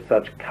possessed of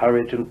such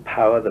courage and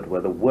power that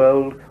were the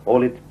world,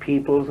 all its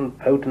peoples and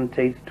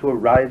potentates, to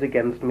arise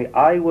against me,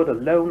 I would,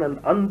 alone and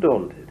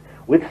undaunted,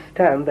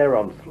 withstand their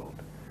onslaught.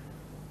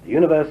 The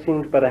universe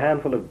seemed but a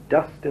handful of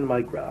dust in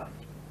my grasp.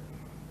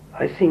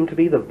 I seemed to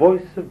be the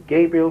voice of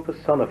Gabriel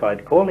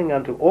personified, calling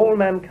unto all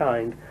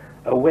mankind,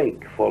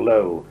 "Awake, for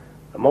lo,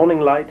 the morning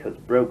light has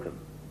broken.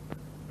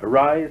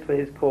 Arise, for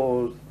his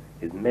cause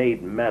is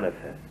made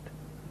manifest.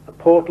 The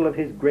portal of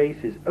his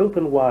grace is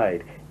open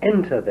wide.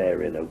 Enter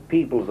therein, O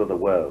peoples of the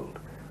world,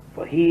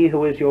 for he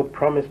who is your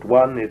promised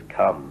one is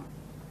come."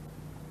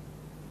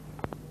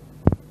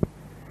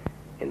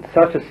 In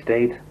such a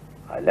state,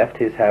 I left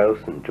his house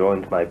and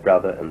joined my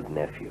brother and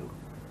nephew.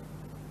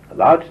 A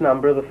large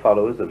number of the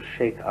followers of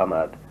Sheikh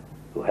Ahmad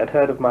who had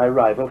heard of my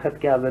arrival, had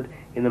gathered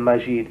in the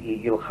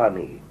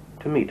Masjid-i-Ilkhani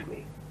to meet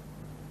me.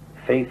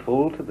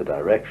 Faithful to the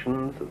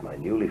directions of my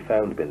newly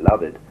found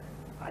beloved,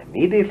 I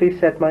immediately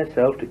set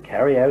myself to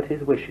carry out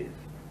his wishes.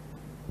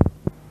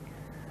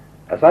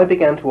 As I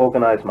began to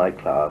organize my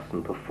class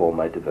and perform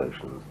my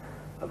devotions,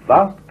 a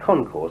vast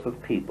concourse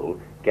of people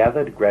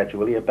gathered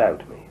gradually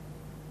about me.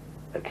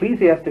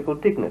 Ecclesiastical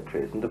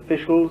dignitaries and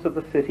officials of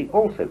the city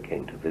also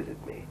came to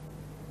visit me.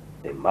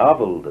 They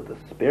marveled at the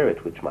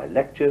spirit which my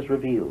lectures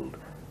revealed,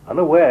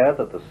 unaware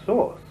that the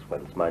source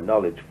whence my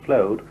knowledge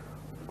flowed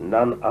was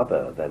none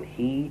other than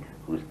he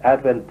whose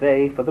advent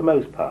they, for the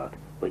most part,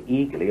 were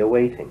eagerly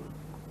awaiting.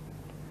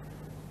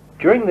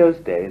 During those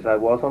days I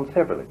was, on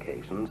several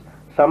occasions,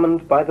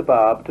 summoned by the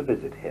Bab to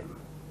visit him.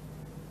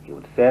 He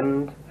would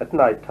send at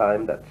night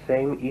time that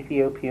same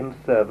Ethiopian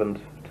servant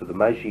to the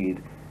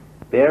Masjid,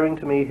 bearing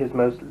to me his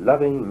most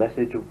loving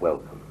message of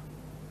welcome.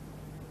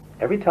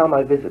 Every time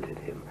I visited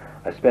him,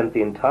 I spent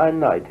the entire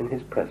night in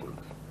his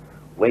presence.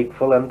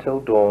 Wakeful until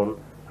dawn,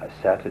 I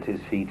sat at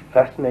his feet,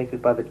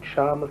 fascinated by the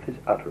charm of his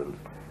utterance,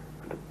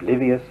 and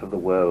oblivious of the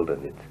world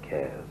and its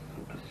cares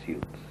and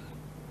pursuits.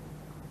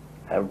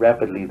 How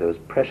rapidly those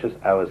precious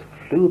hours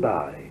flew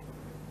by!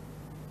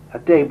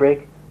 At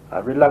daybreak, I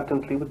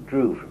reluctantly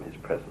withdrew from his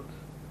presence.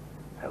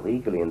 How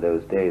eagerly in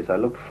those days I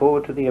looked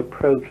forward to the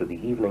approach of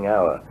the evening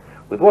hour.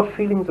 With what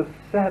feelings of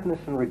sadness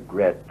and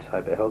regret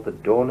I beheld the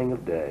dawning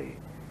of day.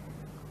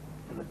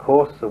 In the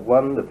course of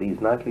one of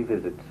these nightly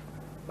visits,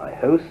 my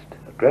host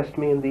addressed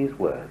me in these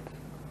words: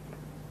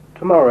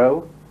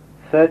 "Tomorrow,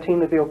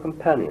 13 of your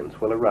companions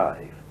will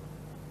arrive.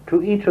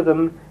 To each of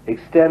them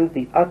extend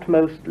the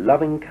utmost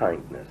loving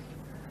kindness.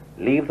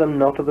 Leave them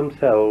not to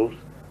themselves,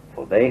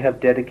 for they have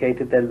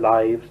dedicated their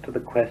lives to the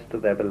quest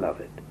of their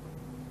beloved.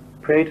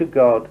 Pray to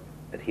God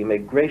that he may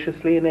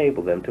graciously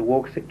enable them to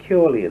walk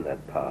securely in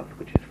that path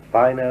which is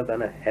finer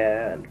than a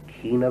hair and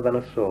keener than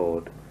a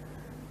sword.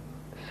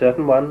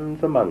 Certain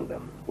ones among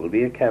them will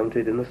be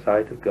accounted in the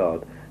sight of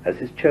God as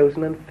his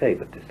chosen and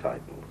favored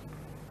disciples.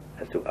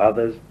 As to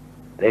others,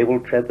 they will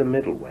tread the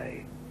middle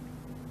way.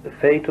 The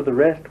fate of the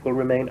rest will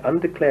remain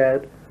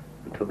undeclared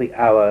until the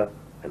hour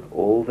when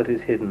all that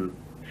is hidden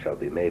shall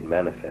be made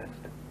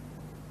manifest."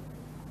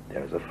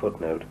 There is a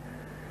footnote.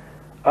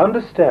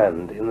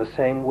 Understand in the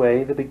same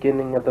way the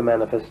beginning of the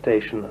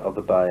manifestation of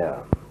the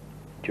Baha'i.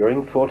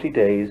 During 40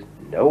 days,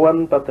 no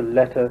one but the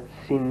letter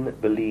Sin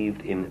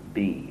believed in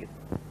B.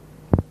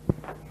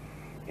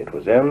 It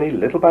was only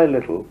little by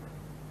little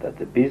that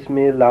the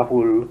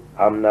Bismillahul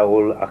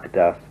Amnaul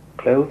Aqdas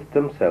clothed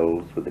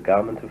themselves with the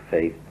garment of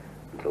faith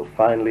until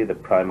finally the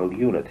primal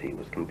unity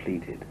was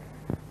completed.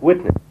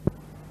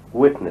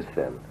 Witness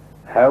then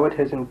how it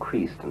has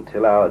increased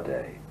until our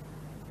day.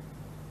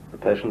 The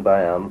Persian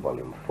Bayan,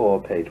 Volume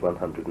 4, page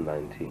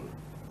 119.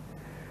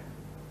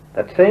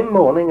 That same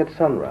morning at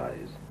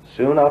sunrise,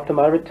 soon after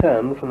my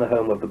return from the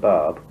home of the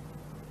Bab,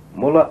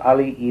 Mullah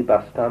Ali-i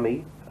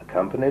Bastami,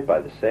 accompanied by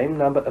the same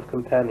number of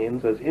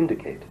companions as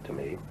indicated to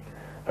me,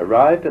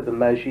 arrived at the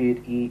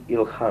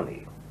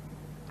Masjid-i-Ilkhani.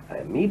 I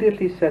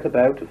immediately set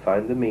about to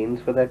find the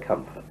means for their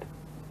comfort.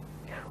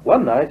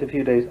 One night, a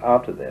few days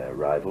after their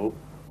arrival,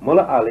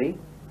 Mullah Ali,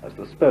 as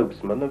the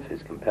spokesman of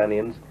his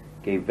companions,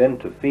 gave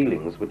vent to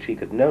feelings which he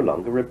could no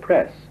longer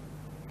repress.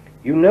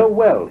 "You know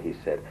well," he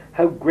said,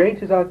 "how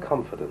great is our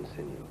confidence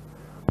in you.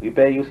 We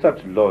bear you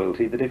such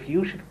loyalty that if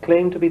you should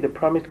claim to be the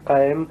promised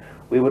Qaim,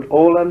 we would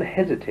all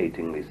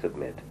unhesitatingly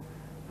submit.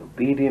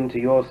 Obedient to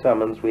your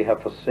summons, we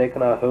have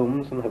forsaken our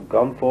homes and have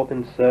gone forth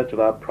in search of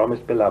our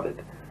promised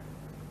beloved.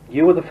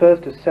 You were the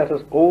first to set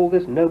us all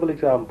this noble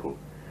example.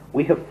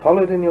 We have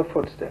followed in your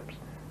footsteps.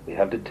 We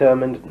have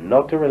determined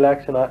not to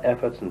relax in our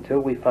efforts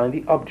until we find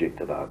the object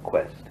of our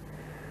quest.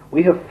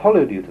 We have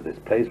followed you to this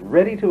place,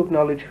 ready to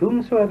acknowledge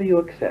whomsoever you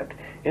accept,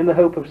 in the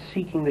hope of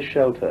seeking the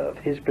shelter of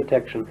his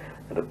protection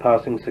and of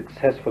passing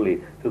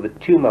successfully through the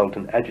tumult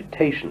and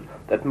agitation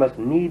that must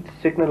needs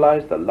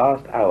signalize the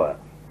last hour.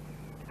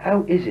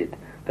 How is it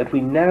that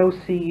we now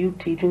see you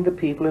teaching the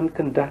people and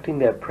conducting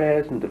their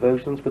prayers and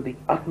devotions with the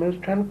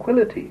utmost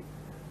tranquillity?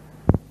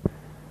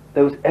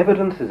 Those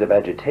evidences of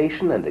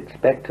agitation and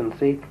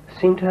expectancy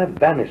seem to have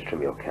vanished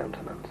from your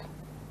countenance.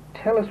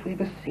 Tell us, we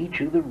beseech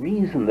you, the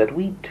reason that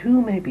we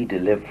too may be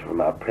delivered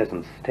from our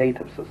present state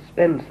of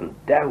suspense and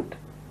doubt."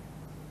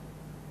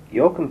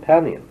 "Your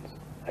companions,"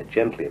 I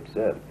gently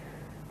observed,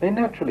 "may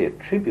naturally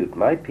attribute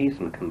my peace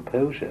and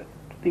composure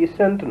to the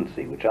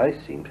ascendancy which I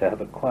seem to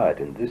have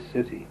acquired in this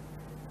city.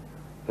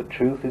 The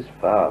truth is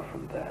far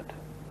from that.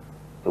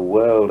 The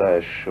world, I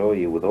assure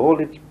you, with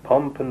all its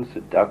pomp and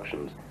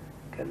seductions,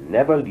 can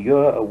never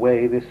lure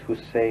away this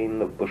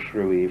Hussein of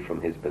Bushrui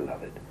from his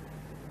beloved.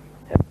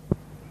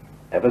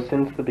 Ever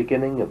since the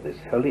beginning of this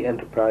holy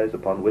enterprise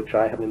upon which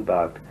I have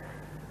embarked,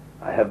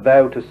 I have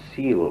vowed to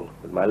seal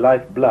with my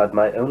life-blood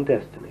my own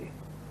destiny.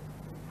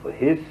 For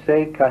his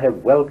sake I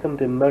have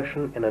welcomed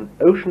immersion in an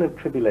ocean of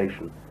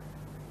tribulation.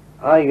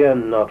 I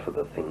yearn not for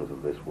the things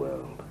of this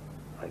world.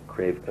 I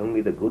crave only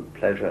the good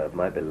pleasure of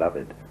my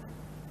beloved.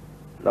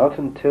 Not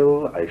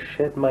until I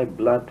shed my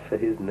blood for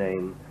his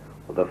name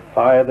or the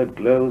fire that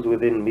glows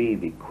within me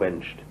be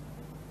quenched.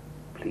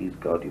 Please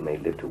God you may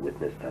live to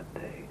witness that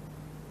day.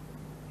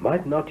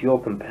 Might not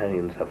your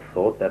companions have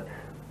thought that,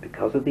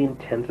 because of the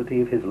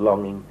intensity of his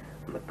longing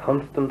and the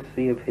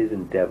constancy of his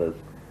endeavors,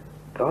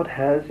 God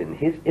has, in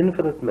his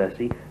infinite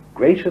mercy,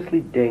 graciously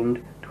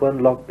deigned to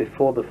unlock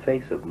before the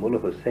face of Mullah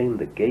Hussein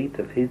the gate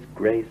of his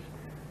grace,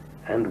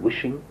 and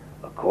wishing,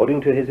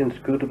 according to his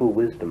inscrutable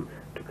wisdom,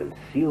 to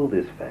conceal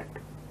this fact,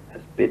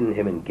 has bidden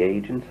him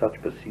engage in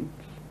such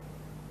pursuits?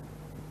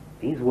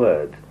 These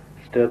words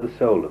stirred the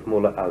soul of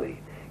Mullah Ali.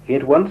 He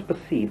at once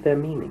perceived their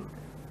meaning.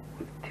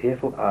 With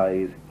tearful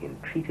eyes he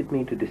entreated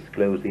me to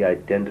disclose the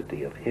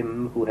identity of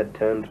him who had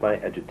turned my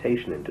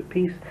agitation into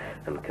peace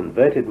and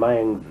converted my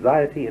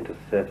anxiety into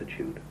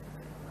certitude.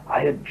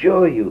 I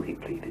adjure you, he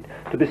pleaded,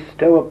 to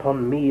bestow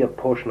upon me a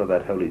portion of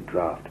that holy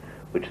draught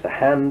which the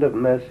hand of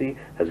mercy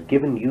has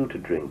given you to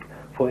drink,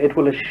 for it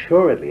will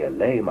assuredly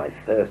allay my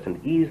thirst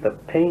and ease the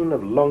pain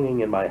of longing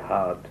in my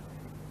heart.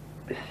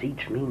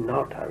 Beseech me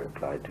not, I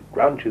replied, to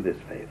grant you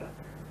this favor.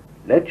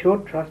 Let your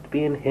trust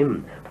be in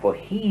him, for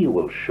he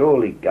will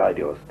surely guide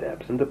your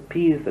steps and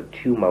appease the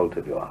tumult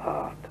of your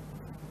heart.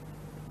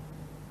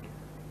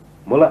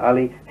 Mullah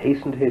Ali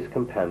hastened to his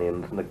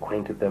companions and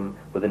acquainted them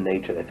with the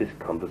nature of his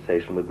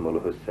conversation with Mullah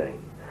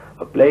Hussein.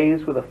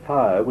 Ablaze with a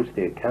fire which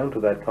the account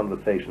of that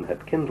conversation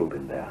had kindled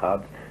in their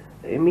hearts,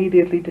 they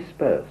immediately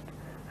dispersed,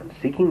 and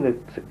seeking the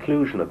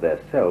seclusion of their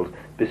cells,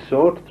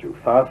 besought through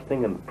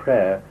fasting and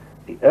prayer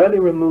the early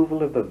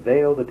removal of the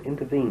veil that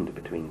intervened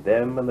between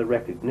them and the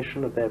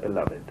recognition of their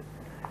beloved.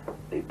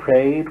 They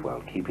prayed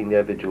while keeping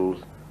their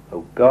vigils,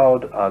 O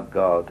God, our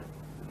God,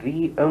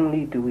 thee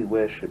only do we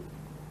worship,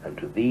 and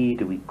to thee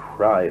do we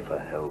cry for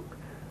help.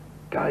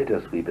 Guide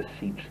us, we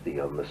beseech thee,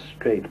 on the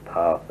straight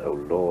path, O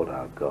Lord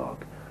our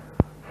God.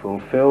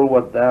 Fulfill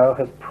what thou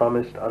hast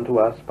promised unto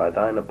us by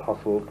thine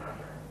apostles,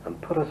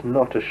 and put us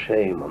not to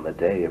shame on the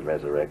day of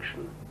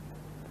resurrection.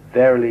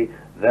 Verily,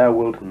 thou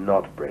wilt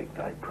not break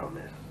thy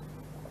promise.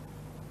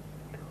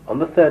 On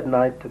the third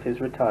night of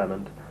his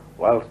retirement,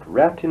 whilst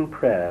wrapped in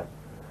prayer,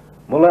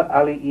 Mullah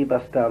Ali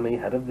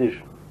Bastami had a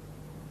vision.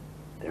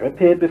 There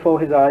appeared before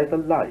his eyes a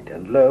light,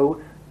 and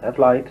lo, that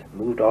light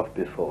moved off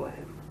before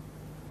him.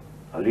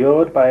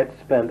 Allured by its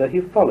splendor,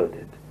 he followed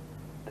it,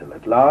 till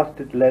at last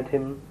it led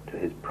him to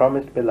his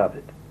promised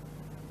beloved.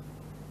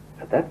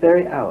 At that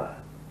very hour,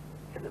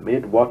 in the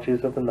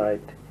mid-watches of the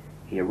night,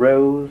 he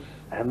arose,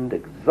 and,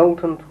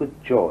 exultant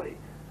with joy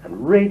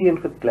and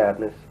radiant with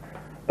gladness,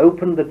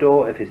 opened the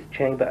door of his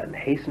chamber and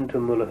hastened to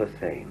Mullah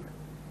Hussein.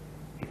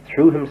 He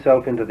threw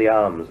himself into the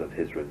arms of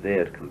his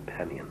revered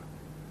companion.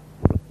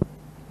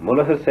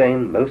 Mullah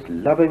Hussein most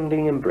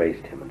lovingly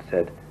embraced him and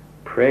said,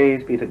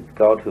 Praise be to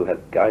God who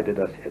hath guided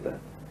us hither.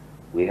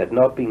 We had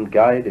not been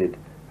guided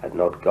had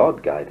not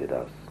God guided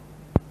us.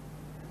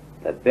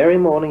 That very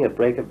morning at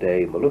break of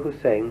day, Mullah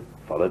Hussein,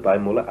 followed by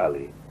Mullah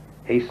Ali,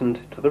 hastened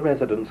to the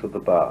residence of the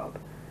Bab.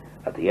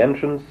 At the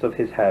entrance of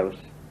his house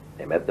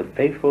they met the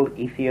faithful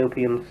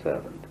Ethiopian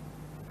servant,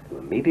 who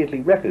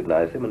immediately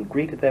recognized him and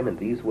greeted them in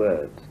these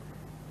words,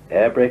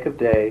 Ere break of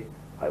day,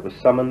 I was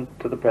summoned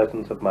to the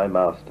presence of my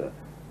master,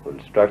 who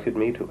instructed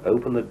me to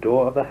open the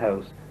door of the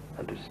house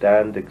and to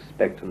stand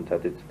expectant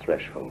at its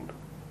threshold.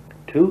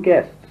 2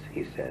 guests,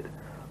 he said,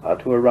 are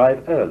to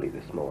arrive early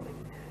this morning.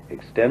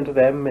 Extend to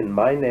them in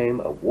my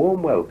name a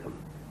warm welcome.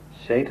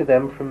 Say to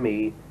them from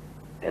me,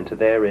 Enter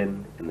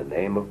therein in the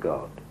name of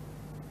God.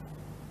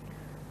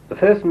 The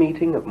first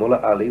meeting of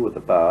Mullah Ali with the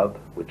Bab,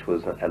 which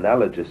was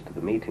analogous to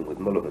the meeting with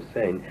Mullah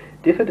Hussein,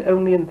 differed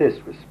only in this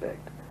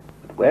respect,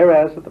 that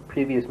whereas at the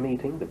previous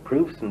meeting the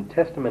proofs and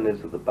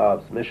testimonies of the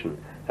Bab's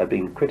mission had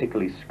been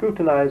critically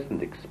scrutinized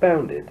and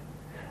expounded,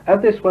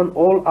 at this one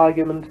all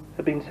argument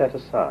had been set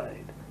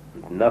aside,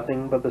 and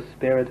nothing but the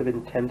spirit of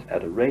intense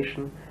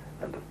adoration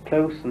and of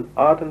close and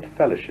ardent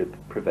fellowship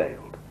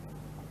prevailed.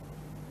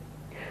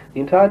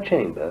 The entire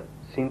chamber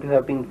seemed to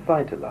have been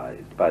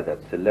vitalized by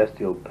that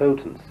celestial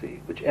potency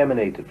which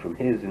emanated from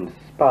his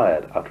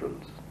inspired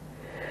utterance.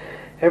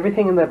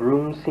 Everything in that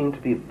room seemed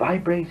to be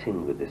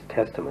vibrating with this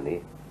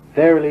testimony,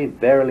 Verily,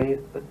 verily,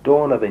 the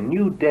dawn of a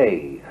new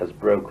day has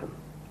broken.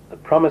 The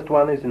promised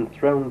one is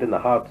enthroned in the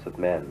hearts of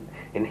men.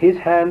 In his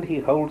hand he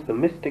holds the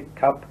mystic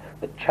cup,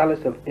 the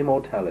chalice of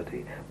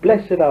immortality.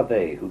 Blessed are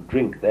they who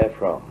drink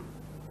therefrom.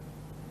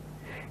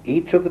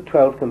 Each of the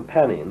 12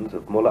 companions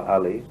of Mullah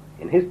Ali,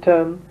 in his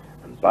turn,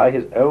 and by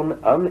his own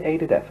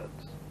unaided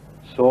efforts,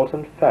 sought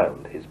and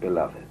found his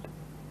beloved.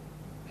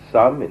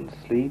 Some in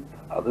sleep,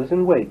 others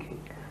in waking,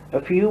 a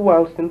few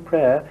whilst in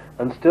prayer,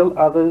 and still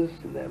others,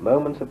 in their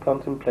moments of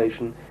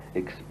contemplation,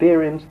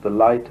 experienced the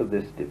light of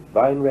this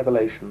divine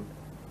revelation,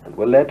 and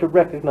were led to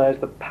recognize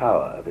the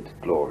power of its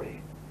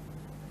glory.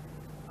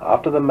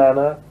 After the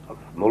manner of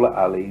Mullah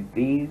Ali,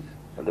 these,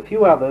 and a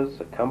few others,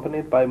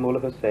 accompanied by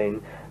Mullah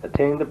Hussein,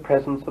 attained the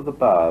presence of the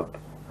Bab,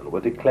 and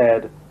were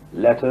declared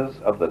letters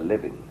of the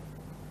living.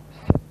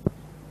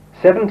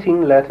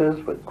 17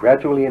 letters were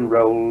gradually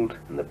enrolled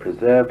in the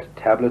preserved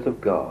tablet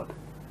of God,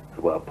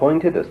 and were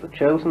appointed as the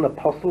chosen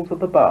apostles of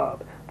the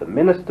Bab, the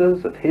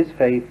ministers of his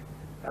faith,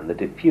 and the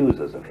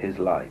diffusers of his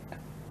light.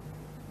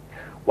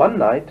 One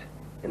night,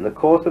 in the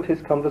course of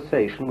his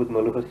conversation with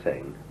Mullah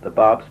Hussein, the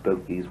Bab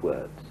spoke these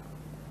words: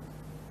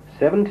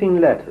 17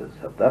 letters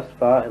have thus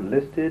far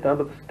enlisted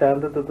under the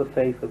standard of the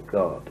faith of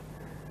God.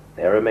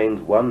 There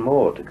remains one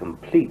more to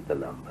complete the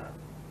number.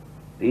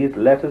 These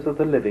letters of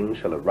the living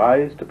shall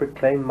arise to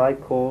proclaim my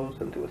cause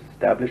and to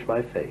establish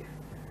my faith.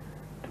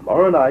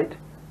 Tomorrow night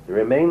the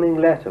remaining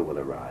letter will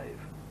arrive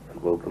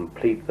and will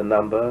complete the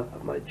number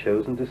of my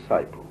chosen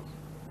disciples.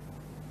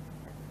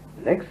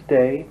 The next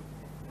day,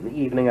 in the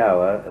evening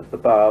hour, as the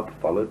Bab,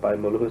 followed by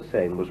Mullah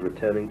Hussein, was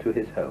returning to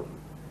his home,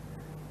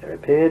 there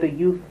appeared a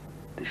youth,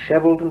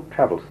 dishevelled and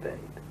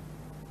travel-stained.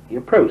 He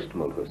approached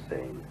Mullah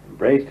Hussein,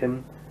 embraced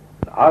him,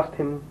 and asked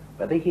him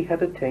whether he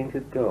had attained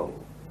his goal.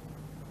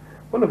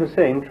 Mullah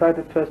Hussein tried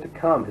at first to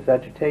calm his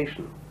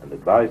agitation, and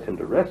advised him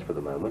to rest for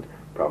the moment,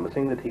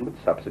 promising that he would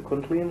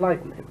subsequently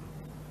enlighten him.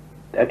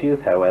 That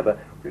youth, however,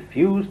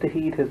 refused to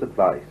heed his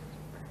advice.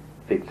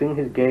 Fixing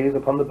his gaze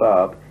upon the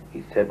Bab,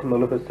 he said to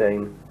Mullah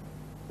Hussein,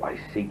 "Why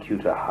seek you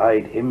to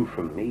hide him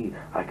from me?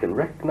 I can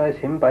recognize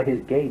him by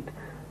his gait.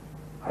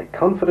 I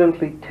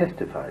confidently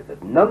testify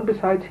that none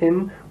besides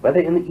him, whether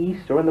in the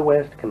east or in the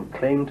west, can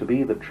claim to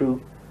be the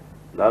truth.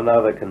 None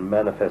other can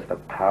manifest the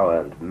power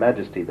and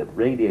majesty that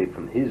radiate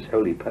from his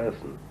holy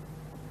person."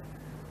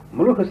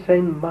 Mullah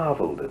Hussein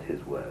marveled at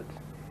his words.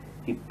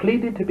 He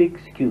pleaded to be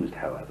excused,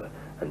 however,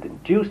 and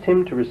induced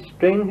him to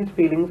restrain his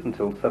feelings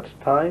until such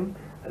time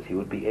as he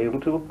would be able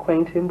to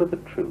acquaint him with the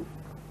truth.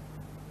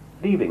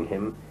 Leaving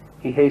him,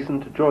 he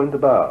hastened to join the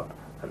Bab,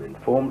 and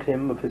informed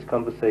him of his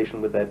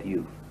conversation with that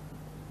youth.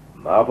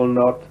 "Marvel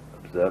not,"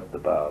 observed the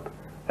Bab,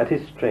 "at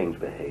his strange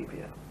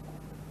behavior.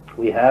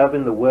 We have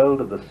in the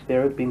world of the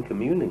spirit been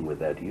communing with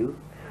that youth.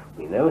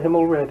 We know him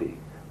already.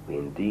 We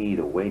indeed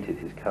awaited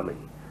his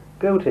coming.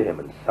 Go to him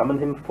and summon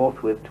him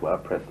forthwith to our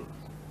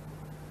presence."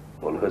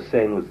 Mullah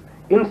Hussein was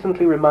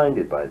instantly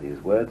reminded by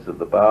these words of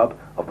the Bab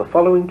of the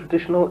following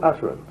traditional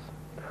utterance: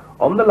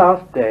 "On the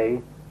last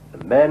day,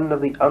 the men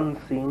of the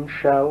unseen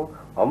shall,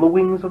 on the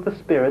wings of the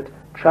spirit,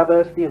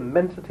 traverse the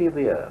immensity of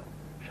the earth,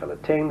 shall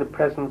attain the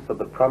presence of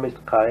the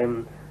promised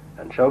Qaim,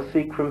 and shall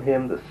seek from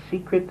him the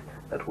secret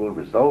that will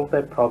resolve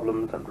their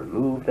problems and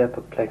remove their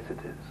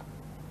perplexities."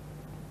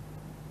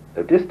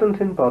 Though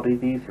distant in body,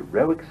 these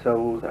heroic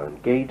souls are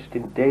engaged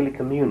in daily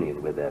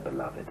communion with their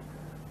beloved,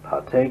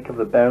 partake of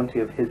the bounty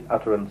of his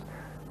utterance,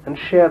 and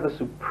share the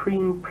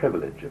supreme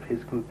privilege of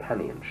his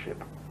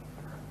companionship.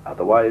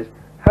 Otherwise,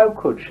 how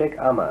could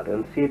Sheikh Ahmad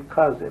and Sayyid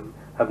Kazim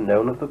have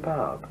known of the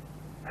Bab?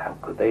 How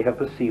could they have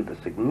perceived the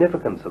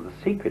significance of the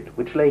secret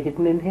which lay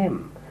hidden in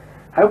him?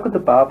 How could the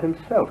Bab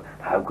himself,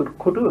 how could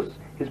Qudus,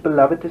 his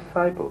beloved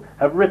disciple,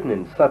 have written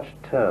in such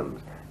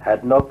terms,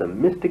 had not the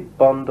mystic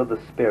bond of the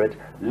spirit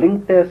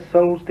linked their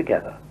souls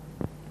together?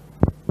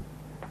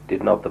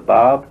 Did not the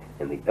Bab,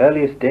 in the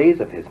earliest days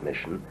of his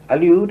mission,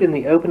 allude in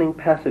the opening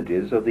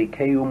passages of the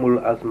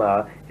Qayyumul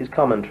Azma, his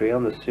commentary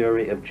on the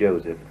Surah of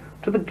Joseph,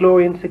 to the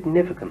glory and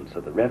significance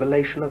of the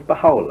revelation of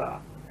Baha'u'llah?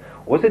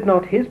 Was it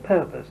not his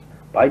purpose,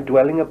 by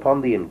dwelling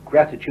upon the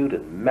ingratitude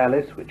and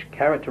malice which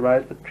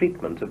characterized the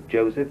treatment of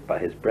Joseph by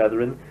his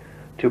brethren,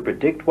 to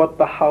predict what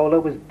Baha'u'llah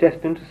was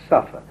destined to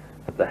suffer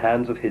at the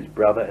hands of his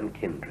brother and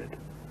kindred?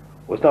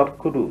 Was not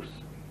Qudus,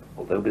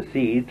 although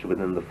besieged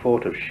within the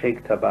fort of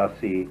Sheikh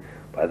Tabasi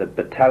by the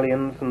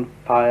battalions and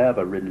fire of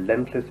a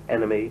relentless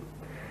enemy,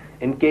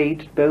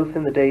 engaged both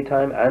in the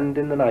daytime and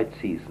in the night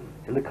season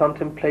in the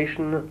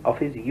contemplation of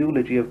his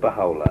eulogy of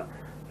Baha'u'llah,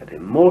 that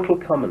immortal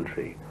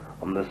commentary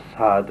on the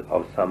Sa'd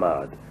of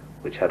Samad,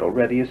 which had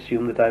already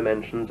assumed the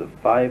dimensions of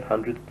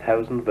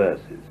 500,000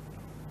 verses?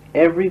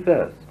 Every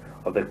verse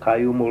of the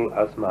Qayyumul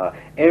Azma,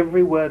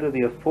 every word of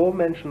the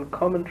aforementioned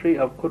commentary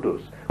of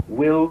Qudus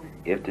will,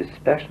 if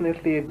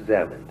dispassionately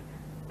examined,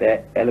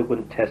 bear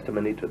eloquent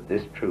testimony to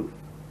this truth.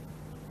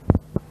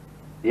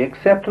 The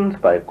acceptance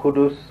by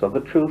Qudus of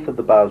the truth of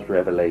the Bab's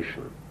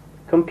revelation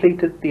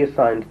completed the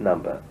assigned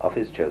number of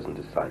his chosen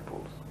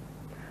disciples.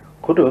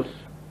 Qudus,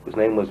 whose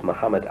name was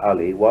Muhammad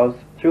Ali, was,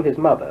 through his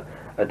mother,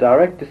 a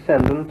direct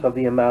descendant of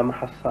the Imam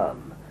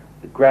Hassan,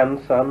 the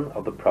grandson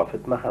of the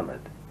Prophet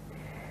Muhammad.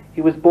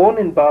 He was born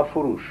in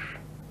Bafurush,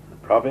 the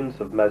province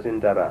of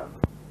Mazindaran.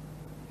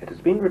 It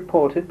has been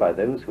reported by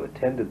those who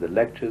attended the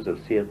lectures of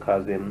Sayyid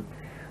Kazim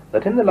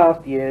that in the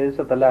last years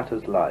of the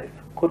latter's life,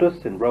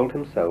 Qudus enrolled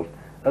himself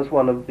as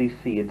one of the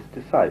Sayyid's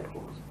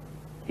disciples.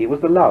 He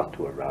was the last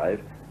to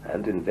arrive,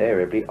 and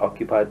invariably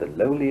occupied the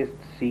lowliest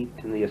seat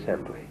in the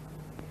assembly.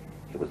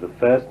 He was the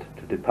first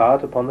to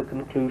depart upon the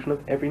conclusion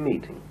of every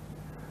meeting.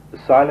 The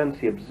silence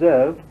he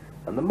observed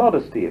and the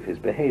modesty of his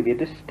behavior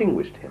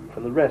distinguished him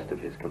from the rest of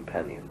his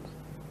companions.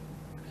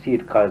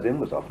 Sayyid Kazim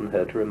was often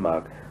heard to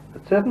remark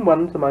that certain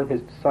ones among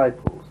his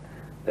disciples,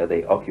 though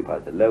they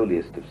occupied the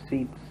lowliest of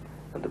seats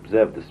and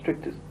observed the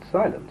strictest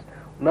silence,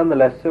 were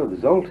nonetheless so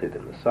exalted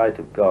in the sight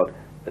of God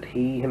that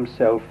he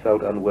himself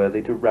felt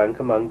unworthy to rank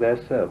among their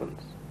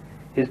servants.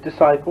 His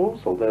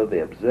disciples, although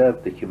they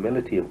observed the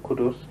humility of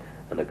Qudus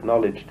and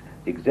acknowledged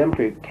the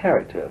exemplary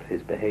character of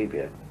his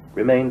behavior,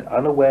 remained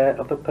unaware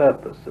of the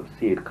purpose of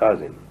Sayyid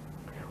Kazim.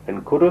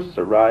 When Qudus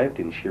arrived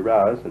in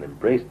Shiraz and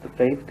embraced the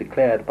faith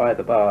declared by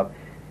the Bab,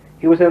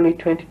 he was only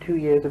 22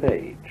 years of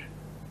age.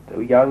 Though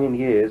young in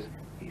years,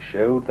 he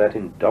showed that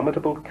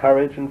indomitable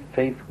courage and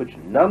faith which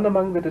none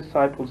among the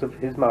disciples of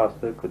his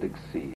master could exceed.